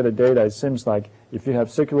you look at the data, it seems like if you have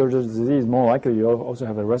circulatory disease, more likely you'll also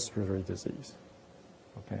have a respiratory disease,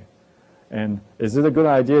 okay? And is it a good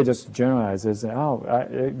idea just to generalize this?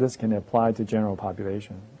 This can apply to general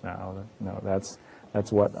population. No,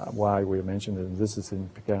 that's why we mentioned it. This is in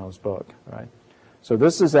Picano's book, right? So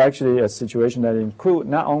this is actually a situation that includes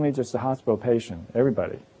not only just the hospital patient,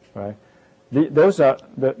 everybody, right? Those are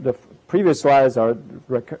the previous slides are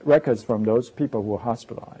records from those people who were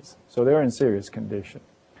hospitalized. So they're in serious condition.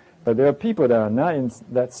 But there are people that are not in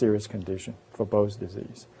that serious condition for both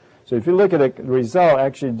disease. So if you look at the result,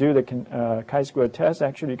 actually do the chi-square test,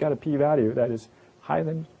 actually you got a p-value that is higher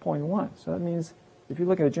than 0.1. So that means if you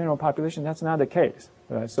look at the general population, that's not the case.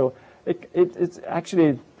 Right? So it's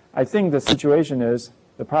actually I think the situation is,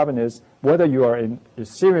 the problem is whether you are in a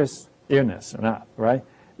serious illness or not, right?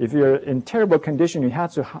 If you're in terrible condition, you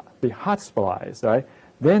have to be hospitalized, right?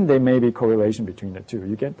 Then there may be correlation between the two.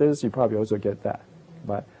 You get this, you probably also get that.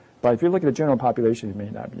 But if you look at the general population, it may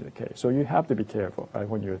not be the case. So you have to be careful, right,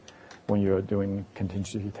 when you're doing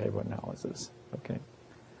contingency table analysis, okay?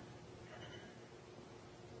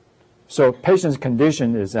 So patient's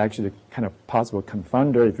condition is actually kind of possible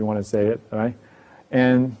confunder, if you want to say it, right?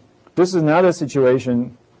 And this is another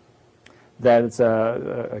situation that it's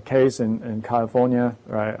a case in California,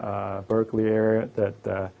 right, Berkeley area,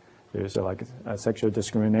 that there's like a sexual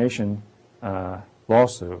discrimination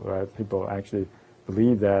lawsuit, right? People actually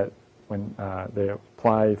believe that when they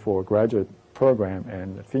apply for a graduate program,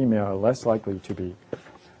 and the female are less likely to be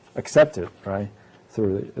accepted, right,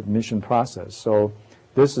 through the admission process. So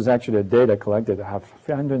this is actually a data collected. I have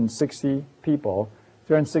 360 people,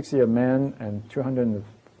 360 of men and 200 of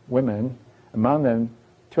women. Among them,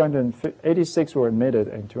 286 were admitted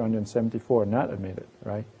and 274 not admitted,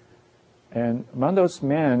 right? And among those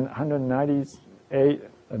men, 198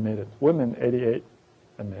 admitted, women 88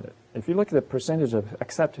 admitted. If you look at the percentage of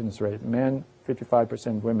acceptance rate, men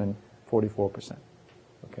 55%, women 44%,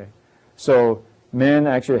 okay? So men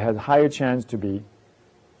actually had higher chance to be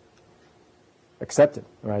accepted,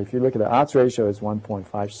 right? If you look at the odds ratio, it's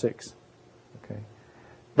 1.56, okay?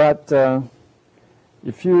 But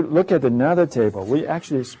if you look at another table, we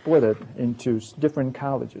actually split it into different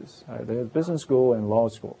colleges. Right? There's business school and law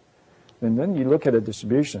school. And then you look at the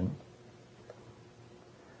distribution.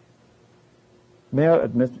 Male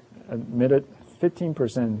admitted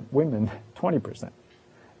 15%, women 20%.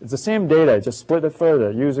 It's the same data, just split it further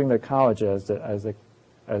using the college as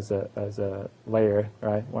a layer,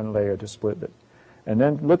 right? One layer to split it. And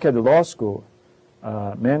then look at the law school.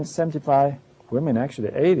 Men 75, women actually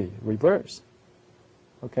 80, reverse.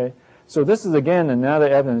 Okay, so this is again another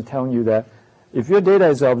evidence telling you that if your data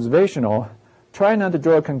is observational, try not to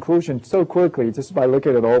draw a conclusion so quickly just by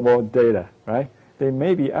looking at overall data, right? There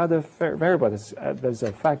may be other variables that's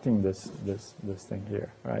affecting this thing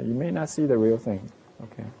here, right? You may not see the real thing,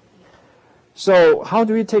 okay? So how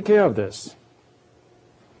do we take care of this?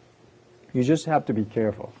 You just have to be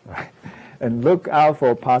careful, right? And look out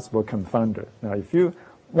for possible confounder. Now, if you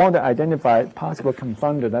want to identify possible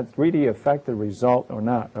confounder that really affect the result or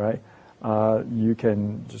not, right? You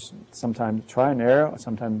can just sometimes try and error,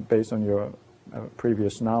 sometimes based on your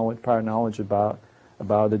previous knowledge, prior knowledge about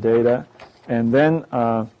the data. And then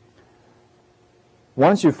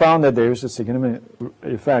once you found that there is a significant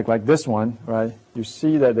effect, like this one, right? You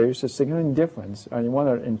see that there is a significant difference, and you want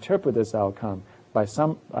to interpret this outcome by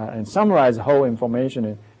and summarize the whole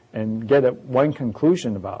information and get one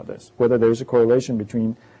conclusion about this, whether there's a correlation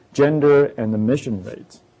between gender and admission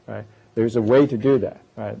rates, right? There's a way to do that,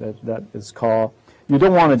 right? That is called, you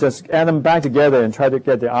don't want to just add them back together and try to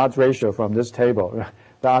get the odds ratio from this table.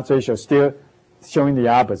 The odds ratio is still showing the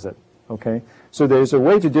opposite, okay? So there's a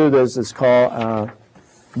way to do this. It's called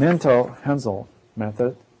Mantel-Haenszel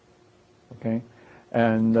Method, okay?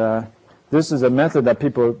 And this is a method that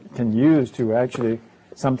people can use to actually,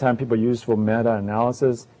 sometimes people use for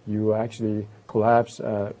meta-analysis. You actually collapse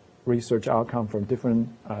research outcome from different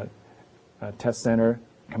test center,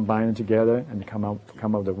 combine it together, and come up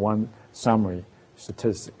with one summary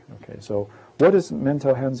statistic. Okay, so what is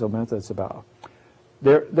Mantel-Haenszel method about?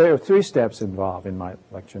 There are 3 steps involved in my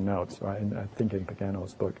lecture notes, right? And I think in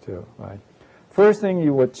Pagano's book too, right? First thing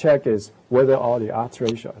you would check is whether all the odds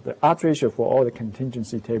ratio for all the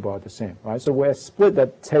contingency table are the same, right? So we split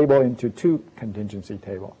that table into 2 contingency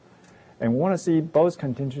table. And we want to see both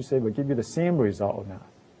contingency tables give you the same result or not,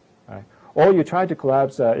 right? Or you try to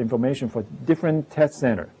collapse information for different test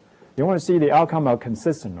center. You want to see the outcome are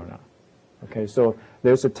consistent or not. Okay, so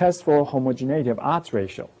there's a test for homogeneity of odds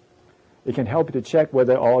ratio. It can help you to check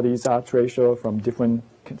whether all these odds ratio from different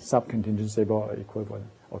sub-contingency tables are equivalent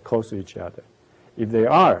or close to each other. If they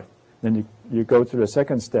are, then you go to the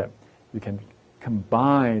second step. You can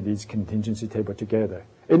combine these contingency tables together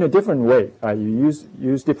in a different way. Right? You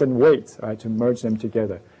use different weights, right, to merge them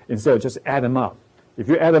together instead of just add them up. If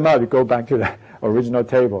you add them up, you go back to the original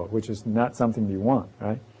table, which is not something you want,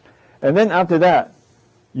 right? And then after that,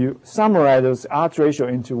 you summarize those odds ratio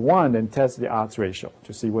into 1 and test the odds ratio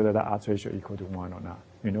to see whether the odds ratio equal to 1 or not.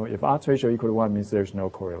 You know, if odds ratio equal to 1 means there's no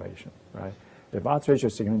correlation, right? If odds ratio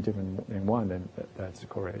is significantly different than 1, then that's a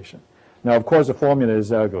correlation. Now, of course, the formula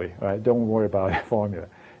is ugly, right? Don't worry about the formula.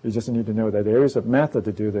 You just need to know that there is a method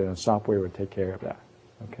to do that, and software will take care of that,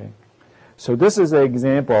 okay? So this is an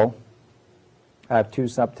example. I have 2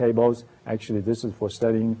 subtables. Actually, this is for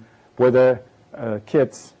studying whether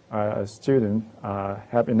kids a student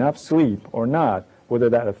have enough sleep or not, whether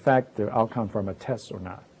that affect the outcome from a test or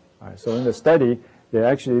not. Right? So in the study, they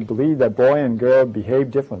actually believe that boy and girl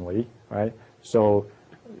behave differently, right? So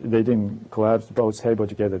they didn't collapse both tables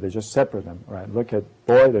together, they just separate them, right? Look at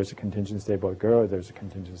boy, there's a contingency table, girl, there's a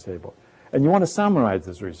contingency table. And you want to summarize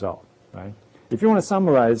this result, right? If you want to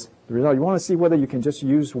summarize the result, you want to see whether you can just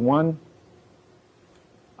use one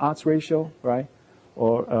odds ratio, right?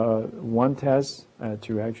 Or one test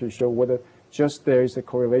to actually show whether just there is a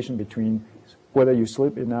correlation between whether you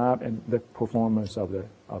sleep enough and the performance of the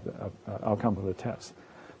outcome of the test.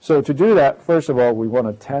 So to do that, first of all, we want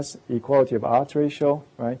to test equality of odds ratio,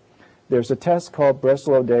 right? There's a test called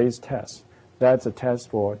Breslow-Days test. That's a test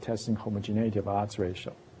for testing homogeneity of odds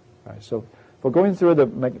ratio, right? So for going through the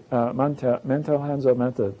Mantel-Haenszel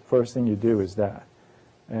method, first thing you do is that.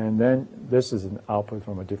 And then this is an output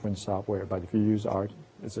from a different software, but if you use ARC,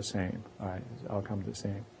 it's the same, right? The outcome is the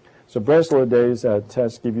same. So Breslow-Days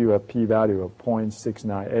test give you a p-value of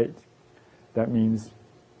 0.698. That means,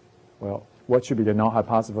 well, what should be the null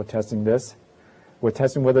hypothesis for testing this? We're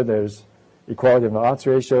testing whether there's equality of odds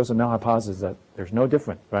ratios, and null hypothesis is that there's no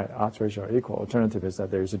difference, right? Odds ratio are equal. Alternative is that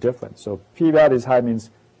there's a difference. So p-value is high means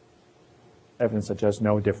evidence suggests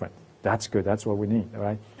no difference. That's good. That's what we need,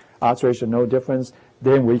 right? Odds ratio, no difference.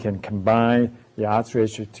 Then we can combine the odds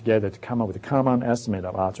ratio together to come up with a common estimate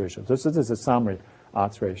of odds ratio. This is a summary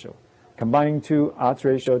odds ratio. Combining two odds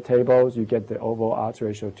ratio tables, you get the overall odds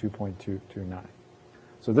ratio 2.229.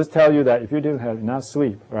 So this tells you that if you didn't have enough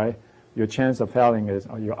sleep, right, your chance of failing is,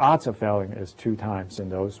 or your odds of failing is 2 times in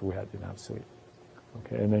those who had enough sleep.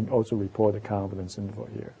 Okay, and then also report the confidence interval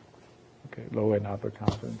here. Okay, lower and upper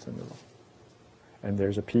confidence interval. And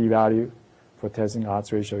there's a p-value for testing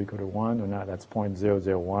odds ratio equal to 1 or not. That's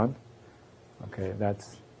 0.001. Okay,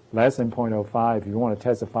 that's less than 0.05. If you want to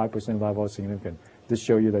test a 5% level of significance, this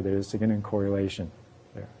shows you that there is significant correlation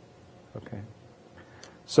there. Okay.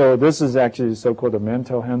 So this is actually so-called the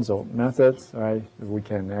Mantel-Haenszel method, right? We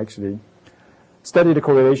can actually study the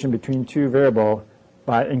correlation between two variables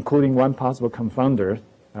by including one possible confounder,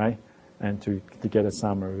 right? And to get a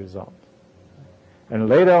summary result. And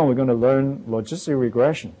later on, we're going to learn logistic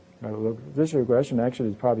regression. Logistic regression actually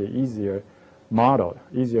is probably an easier model,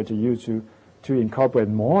 easier to use to incorporate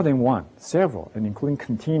more than one, several, and including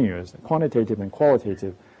continuous, quantitative and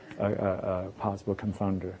qualitative possible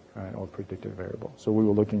confounder, right, or predictive variable. So we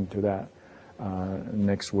will look into that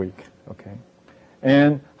next week, okay?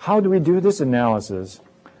 And how do we do this analysis?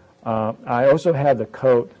 I also have the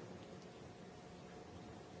code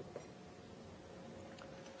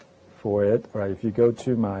for it, right? If you go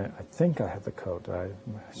to my, I think I have the code, right?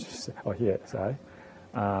 Oh, here, sorry.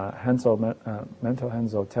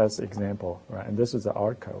 Mantel-Haenszel test example, right? And this is the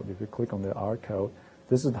R code. If you click on the R code,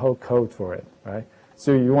 this is the whole code for it, right?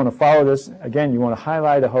 So you want to follow this. Again, you want to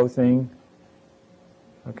highlight the whole thing,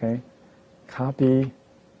 okay? Copy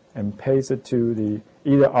and paste it to the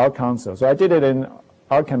either R console. So I did it in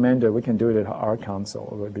R Commander. We can do it at R console.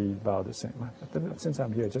 It would be about the same. Since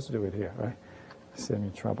I'm here, just do it here, right? Save me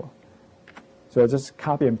trouble. So just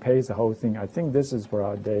copy and paste the whole thing. I think this is for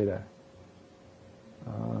our data.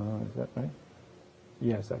 Is that right?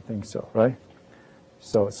 Yes, I think so, right?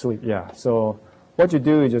 So sleep, yeah. So what you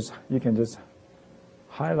do is you can just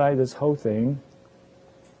highlight this whole thing.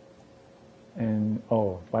 And,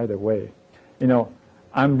 oh, by the way, you know,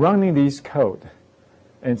 I'm running these code.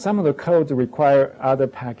 And some of the codes require other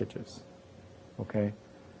packages, okay?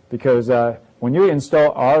 Because when you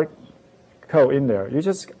install R code in there, you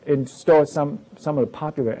just install some of the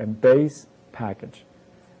popular and base package.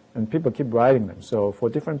 And people keep writing them. So for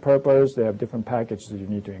different purposes, they have different packages you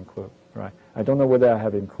need to include, right? I don't know whether I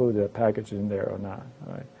have included a package in there or not,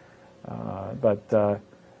 right? But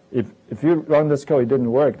if you run this code, it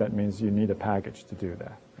didn't work, that means you need a package to do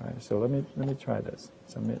that, right? So let me try this.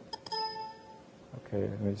 Submit. Okay,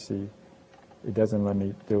 let me see. It doesn't let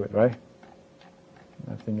me do it, right?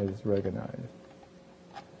 Nothing is recognized.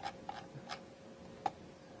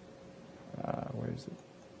 Where is it?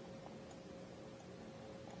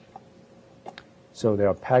 So there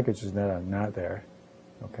are packages that are not there,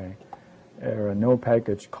 okay? There are no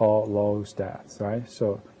package called logstats, right?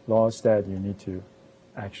 So logstat, you need to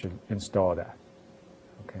actually install that,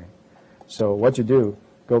 okay? So what you do,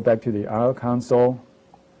 go back to the R console,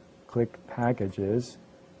 click packages.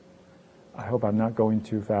 I hope I'm not going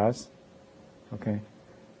too fast, okay?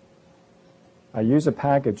 I use a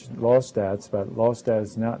package, logstats, but logstat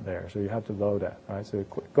is not there, so you have to load that, right? So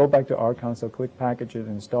go back to R console, click packages,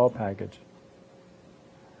 install package.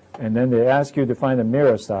 And then they ask you to find a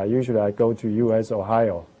mirror site. Usually I go to US,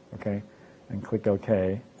 Ohio, okay, and click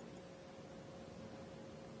OK.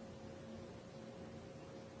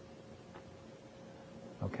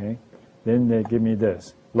 Okay, then they give me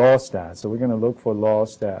this law stats. So we're going to look for law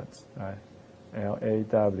stats. Right?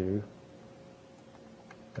 LAW.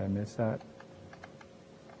 Did I miss that?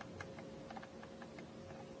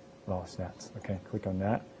 Law stats. Okay, click on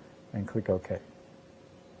that and click OK.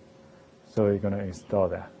 So you're going to install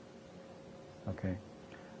that. Okay.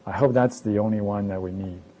 I hope that's the only one that we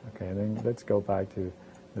need. Okay, then let's go back to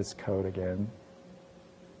this code again.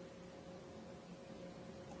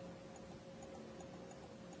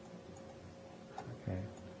 Okay.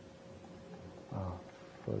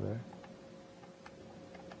 Further.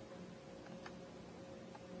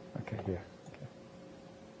 Okay, here. Okay.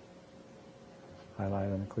 Highlight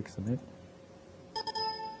and click submit.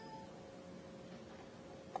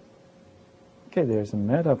 Okay, there's a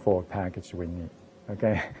metaphor package we need.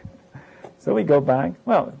 Okay, so we go back.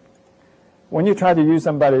 Well, when you try to use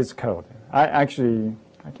somebody's code, I can't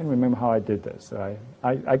remember how I did this.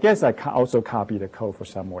 I guess I also copied the code for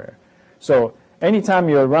somewhere. So anytime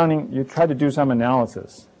you're running, you try to do some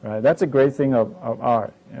analysis, right? That's a great thing of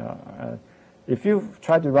R. If you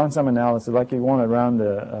try to run some analysis, like you want to run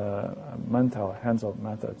the Mantel-Haenszel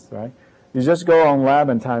methods, right? You just go on lab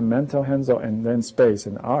and type Mantel-Haenszel and then space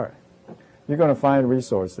and R. You're going to find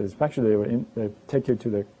resources. Actually, they take you to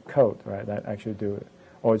the code, right, that actually do it.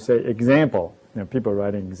 Or say example. People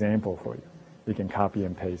writing example for you. You can copy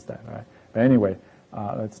and paste that, right? But anyway,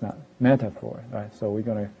 that's not metaphor, right? So we're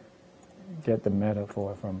going to get the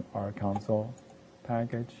metaphor from our console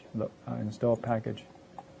package, install package,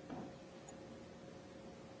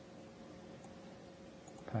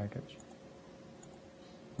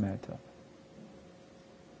 meta.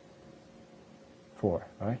 4,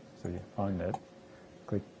 right? So you find it,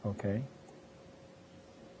 click OK.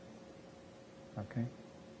 Okay,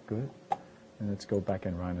 good. And let's go back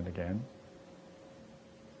and run it again.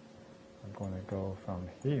 I'm going to go from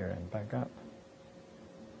here and back up.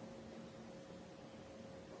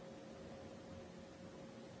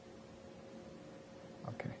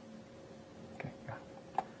 Okay, got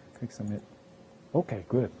it. Click submit. Okay,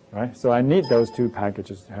 good, right? So I need those two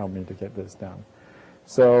packages to help me to get this done.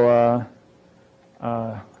 So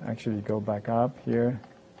actually go back up here.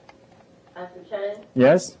 Dr. Chen?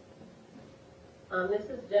 Yes? This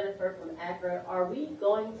is Jennifer from Accra. Are we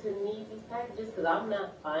going to need these packages because I'm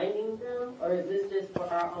not finding them, or is this just for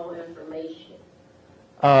our own information?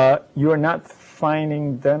 You are not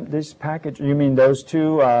finding them, this package? You mean those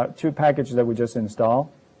two packages that we just installed?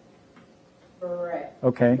 Correct.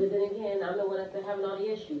 Okay. But then again, I'm the one that's been having all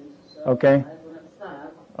the issues. So Okay. I just want to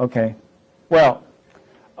stop. Okay. Well,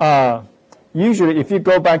 usually if you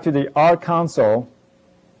go back to the R console,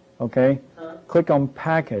 okay, click on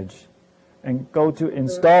package and go to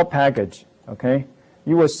install package, okay,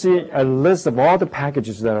 you will see a list of all the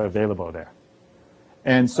packages that are available there.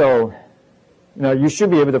 And so, you should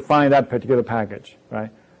be able to find that particular package, right?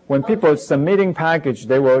 When people are submitting package,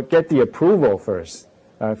 they will get the approval first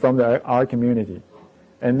from the R community.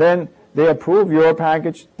 And then they approve your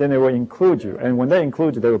package, then they will include you. And when they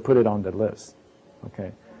include you, they will put it on the list,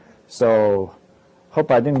 okay? So, hope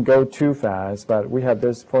I didn't go too fast, but we have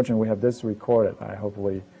this, fortunately we have this recorded.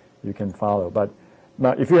 Hopefully you can follow. But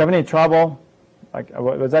if you have any trouble, like,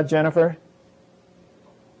 was that Jennifer?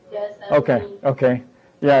 Yes, that's me. Okay.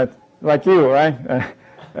 Yeah, like you, right?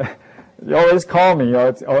 You always call me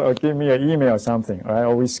or give me an email or something, right?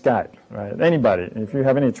 Or we Skype, right? Anybody, if you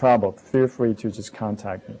have any trouble, feel free to just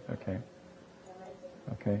contact me, okay?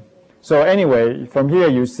 Okay. So anyway, from here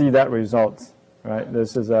you see that result, right?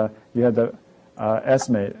 This is you have the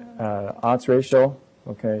estimate odds ratio,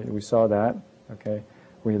 okay? We saw that, okay?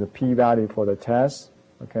 We have the p-value for the test,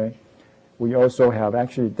 okay? We also have,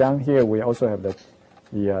 actually down here, we also have the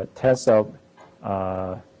test of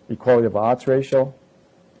equality of odds ratio,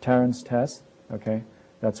 Terence test, okay?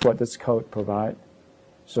 That's what this code provides.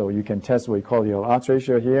 So you can test what equality of odds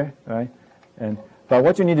ratio here, right? But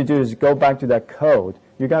what you need to do is go back to that code.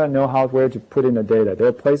 You got to know where to put in the data. There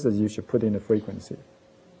are places you should put in the frequency,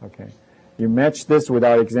 okay? You match this with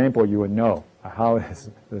our example, you will know how this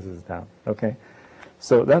is done, okay?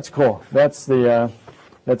 So that's cool. That's the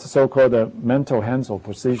so-called Mantel-Haenszel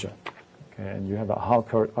procedure, okay? And you have a R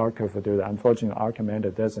curve for do that. Unfortunately, R commander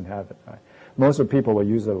doesn't have it, right? Most of the people will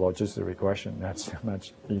use the logistic regression. That's a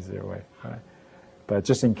much easier way, right? But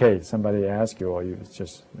just in case somebody asks you, or you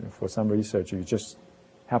just, for some research, you just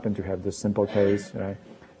happen to have this simple case, right?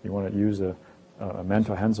 You want to use a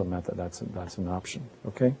Mantel-Haenszel method, that's an option,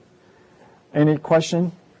 okay? Any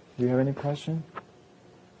question? Do you have any question?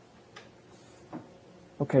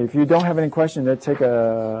 Okay, if you don't have any question, let's take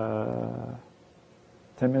a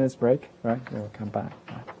 10 minutes break, right? We'll come back.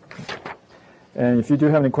 Right? And if you do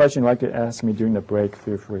have any question you'd like to ask me during the break,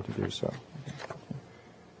 feel free to do so.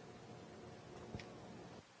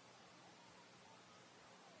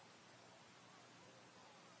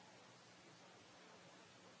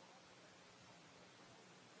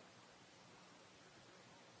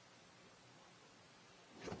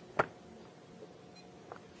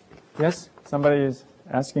 Yes? Somebody is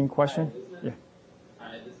asking question? Yeah.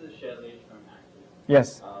 Hi, this is Shailesh from Active.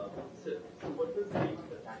 Yes. So what was the name of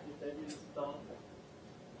the package that you installed?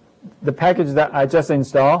 The package that I just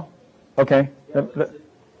installed? Okay.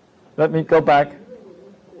 Let me go back.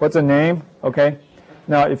 What's the name? Okay.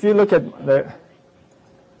 Now, if you look at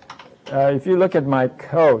my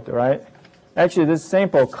code, right? Actually, this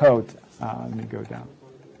sample code. Let me go down.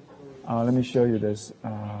 Let me show you this.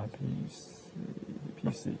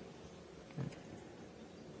 PC.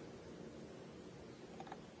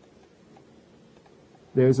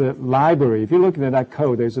 There's a library. If you look at that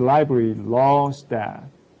code, there's a library lawstat.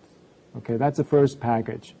 Okay, that's the first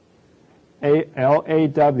package.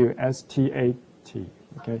 LAWSTAT.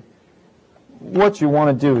 Okay. What you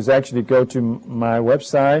want to do is actually go to my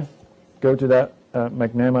website, go to that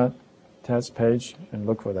McNemar test page, and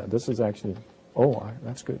look for that. This is actually,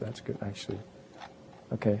 that's good, actually.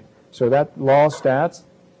 Okay, so that lawstat,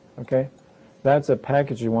 okay, that's a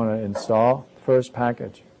package you want to install, first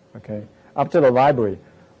package, okay. Up to the library.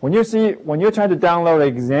 When you're trying to download an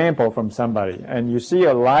example from somebody and you see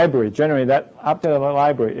a library, generally that up to the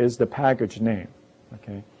library is the package name.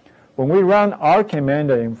 Okay. When we run R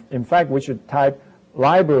commander, in fact, we should type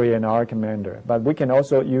library in R commander, but we can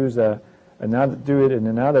also use do it in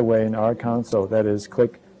another way in R console. That is,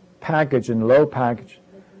 click package and load package.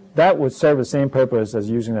 That would serve the same purpose as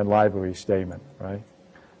using a library statement, right?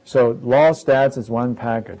 So lawstats is one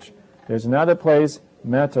package. There's another place.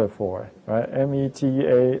 Metaphor, right?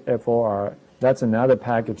 METAFOR. That's another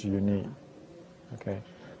package you need. Okay.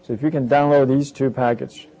 So if you can download these two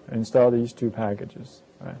packages, install these two packages,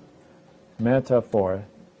 right? Metaphor,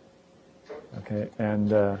 okay, and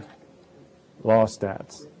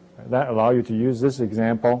lawstats. That allow you to use this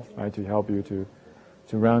example, right, to help you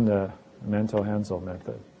to run the Mantel-Haenszel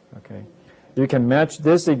method. Okay. You can match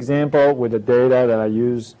this example with the data that I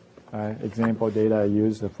use, example data I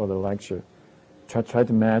used for the lecture. Try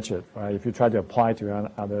to match it, right? If you try to apply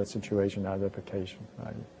to other situation, other application,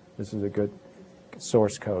 right? This is a good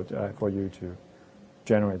source code for you to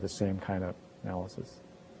generate the same kind of analysis.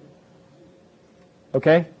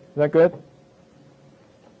 Okay, is that good?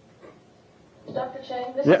 Dr.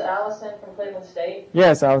 Chang, this Yep. is Allison from Cleveland State.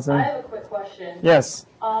 Yes, Allison. I have a quick question. Yes.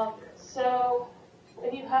 So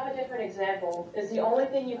if you have a different example, is the only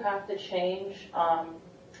thing you have to change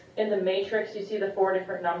in the matrix, you see the 4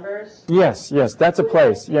 different numbers? Yes, that's a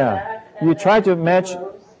place. Yeah. You try to match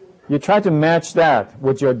that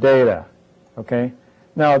with your data. Okay?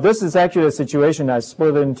 Now, this is actually a situation I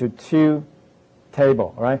split into 2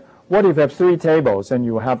 tables, right? What if you have 3 tables and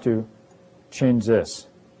you have to change this?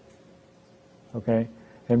 Okay?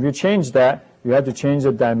 And if you change that, you have to change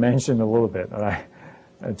the dimension a little bit, all right?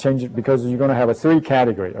 Change it because you're going to have a 3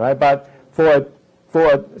 category, right? But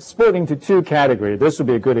for splitting to 2 categories, this would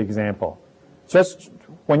be a good example. Just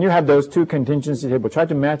when you have those 2 contingency tables, try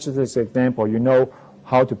to match this example. You know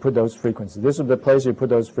how to put those frequencies. This is the place you put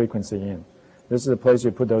those frequency in. This is the place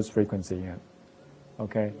you put those frequency in.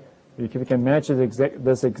 Okay? If you can match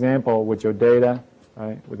this example with your data,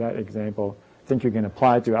 right, with that example, I think you can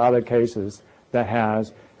apply to other cases that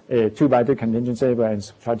has a 2x2 contingency table and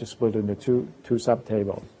try to split it into 2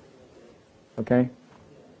 subtables. Okay?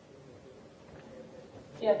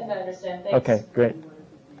 Yeah, I think I understand. Thanks. Okay, great.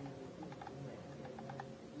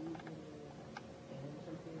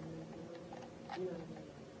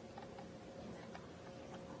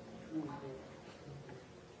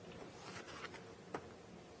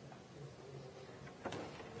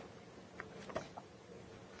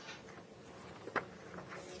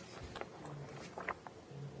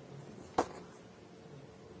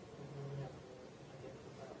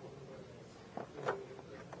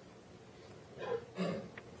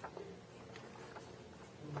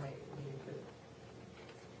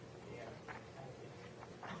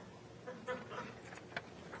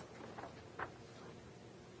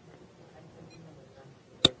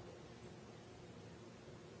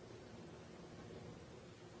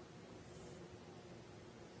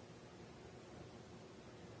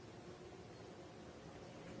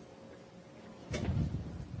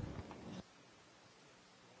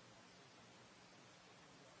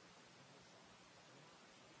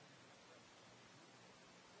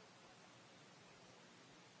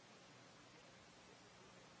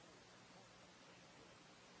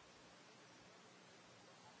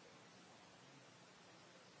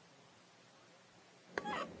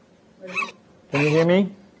 Can you hear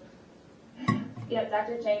me? Yeah,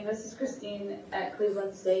 Dr. Chang, this is Christine at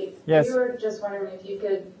Cleveland State. Yes. We were just wondering if you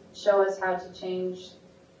could show us how to change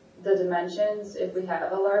the dimensions if we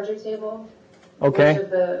have a larger table. Okay. Which of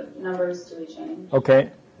the numbers do we change?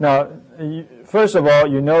 Okay. Now, first of all,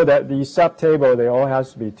 you know that the subtable, they all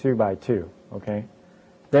has to be 2 by 2. Okay.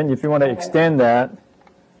 Then if you want to extend that,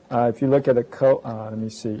 if you look at the code, let me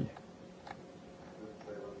see.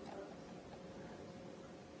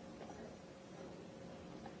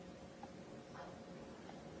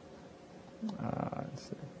 Let's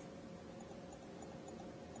see.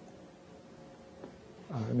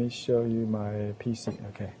 Let me show you my PC.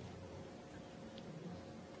 Okay.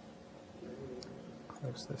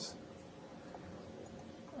 Close this.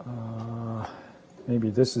 Maybe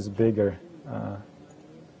this is bigger.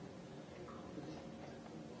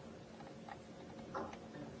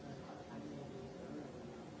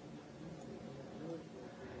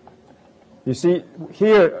 You see,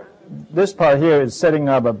 here, this part here is setting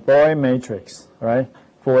up a boy matrix, right,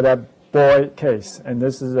 for that boy case. And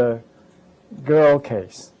this is a girl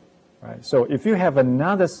case, right? So if you have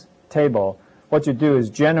another table, what you do is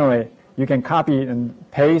generate, you can copy and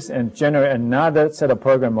paste and generate another set of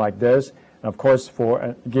program like this. And of course,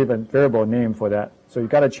 give a variable name for that. So you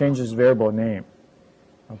got to change this variable name,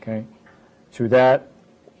 okay, to that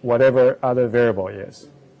whatever other variable is,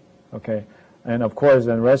 okay. And of course,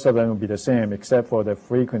 the rest of them will be the same, except for the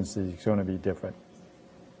frequency is going to be different.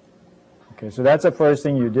 Okay, so that's the first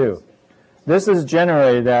thing you do. This is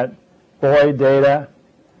generate that boy data,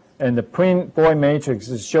 and the print boy matrix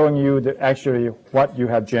is showing you actually what you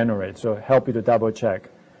have generated, so help you to double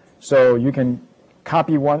check. So you can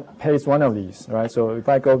copy one, paste one of these, right? So if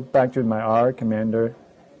I go back to my R commander,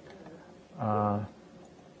 I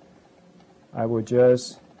would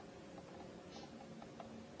just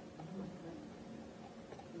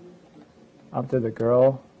after the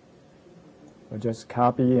girl, we'll just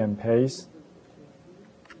copy and paste.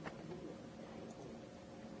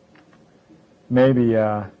 Maybe we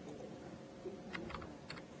have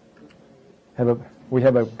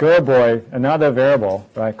a girl boy, another variable,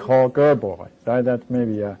 right, called girl boy, right? That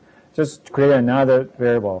maybe just create another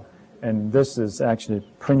variable, and this is actually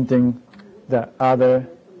printing the other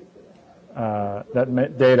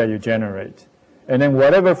data you generate, and then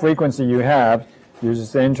whatever frequency you have, you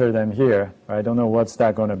just enter them here. Right? I don't know what's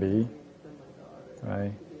that going to be.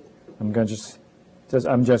 Right? I'm just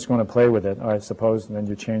going to play with it. All right, suppose, and then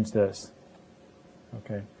you change this.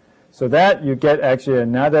 Okay, so that you get actually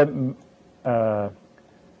another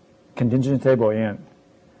contingency table in.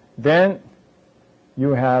 Then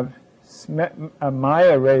you have my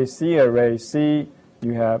array, C array, C.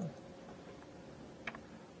 You have.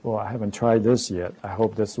 Well, I haven't tried this yet. I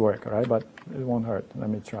hope this works. All right, but it won't hurt.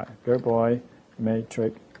 Let me try. Girl boy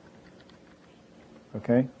matrix.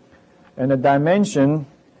 Okay, and the dimension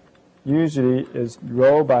usually is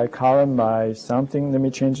row by column by something. Let me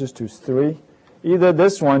change this to 3. Either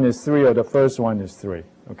this one is 3 or the first one is 3.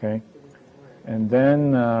 Okay, and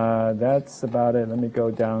then that's about it. Let me go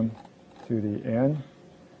down to the end.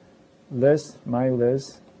 List, my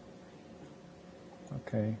list.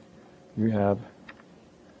 Okay, you have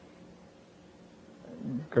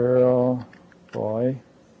girl, boy.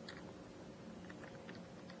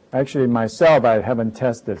 Actually, myself, I haven't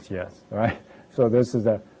tested yet, right? So this is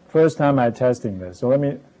the first time I'm testing this. So let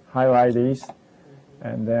me highlight these,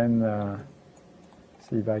 and then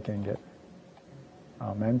see if I can get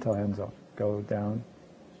Mantel-Haenszel. Go down.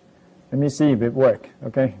 Let me see if it works,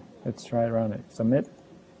 okay? Let's try to run it. Submit.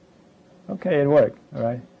 Okay, it worked, all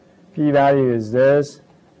right? P-value is this,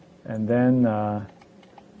 and then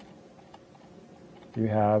you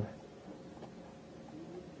have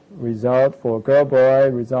result for girl boy,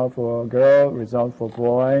 result for girl, result for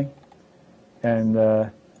boy, and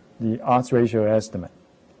the odds ratio estimate.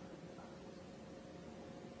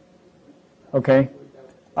 Okay,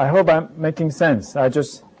 I hope I'm making sense.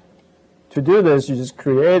 To do this, you just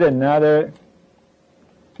create another,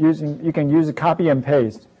 you can use a copy and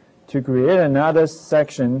paste to create another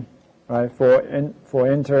section, right, for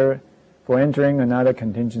entering another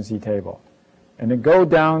contingency table. And then go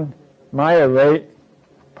down my array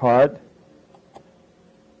part,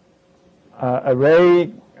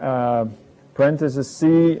 array parenthesis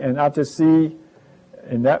C, and after C,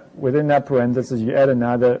 within that parenthesis, you add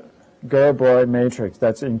another girl boy matrix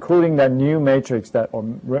that's including that new matrix or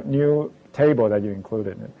new table that you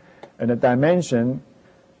included. And the dimension,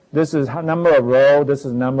 this is number of row, this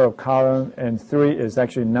is number of column, and 3 is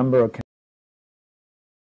actually number of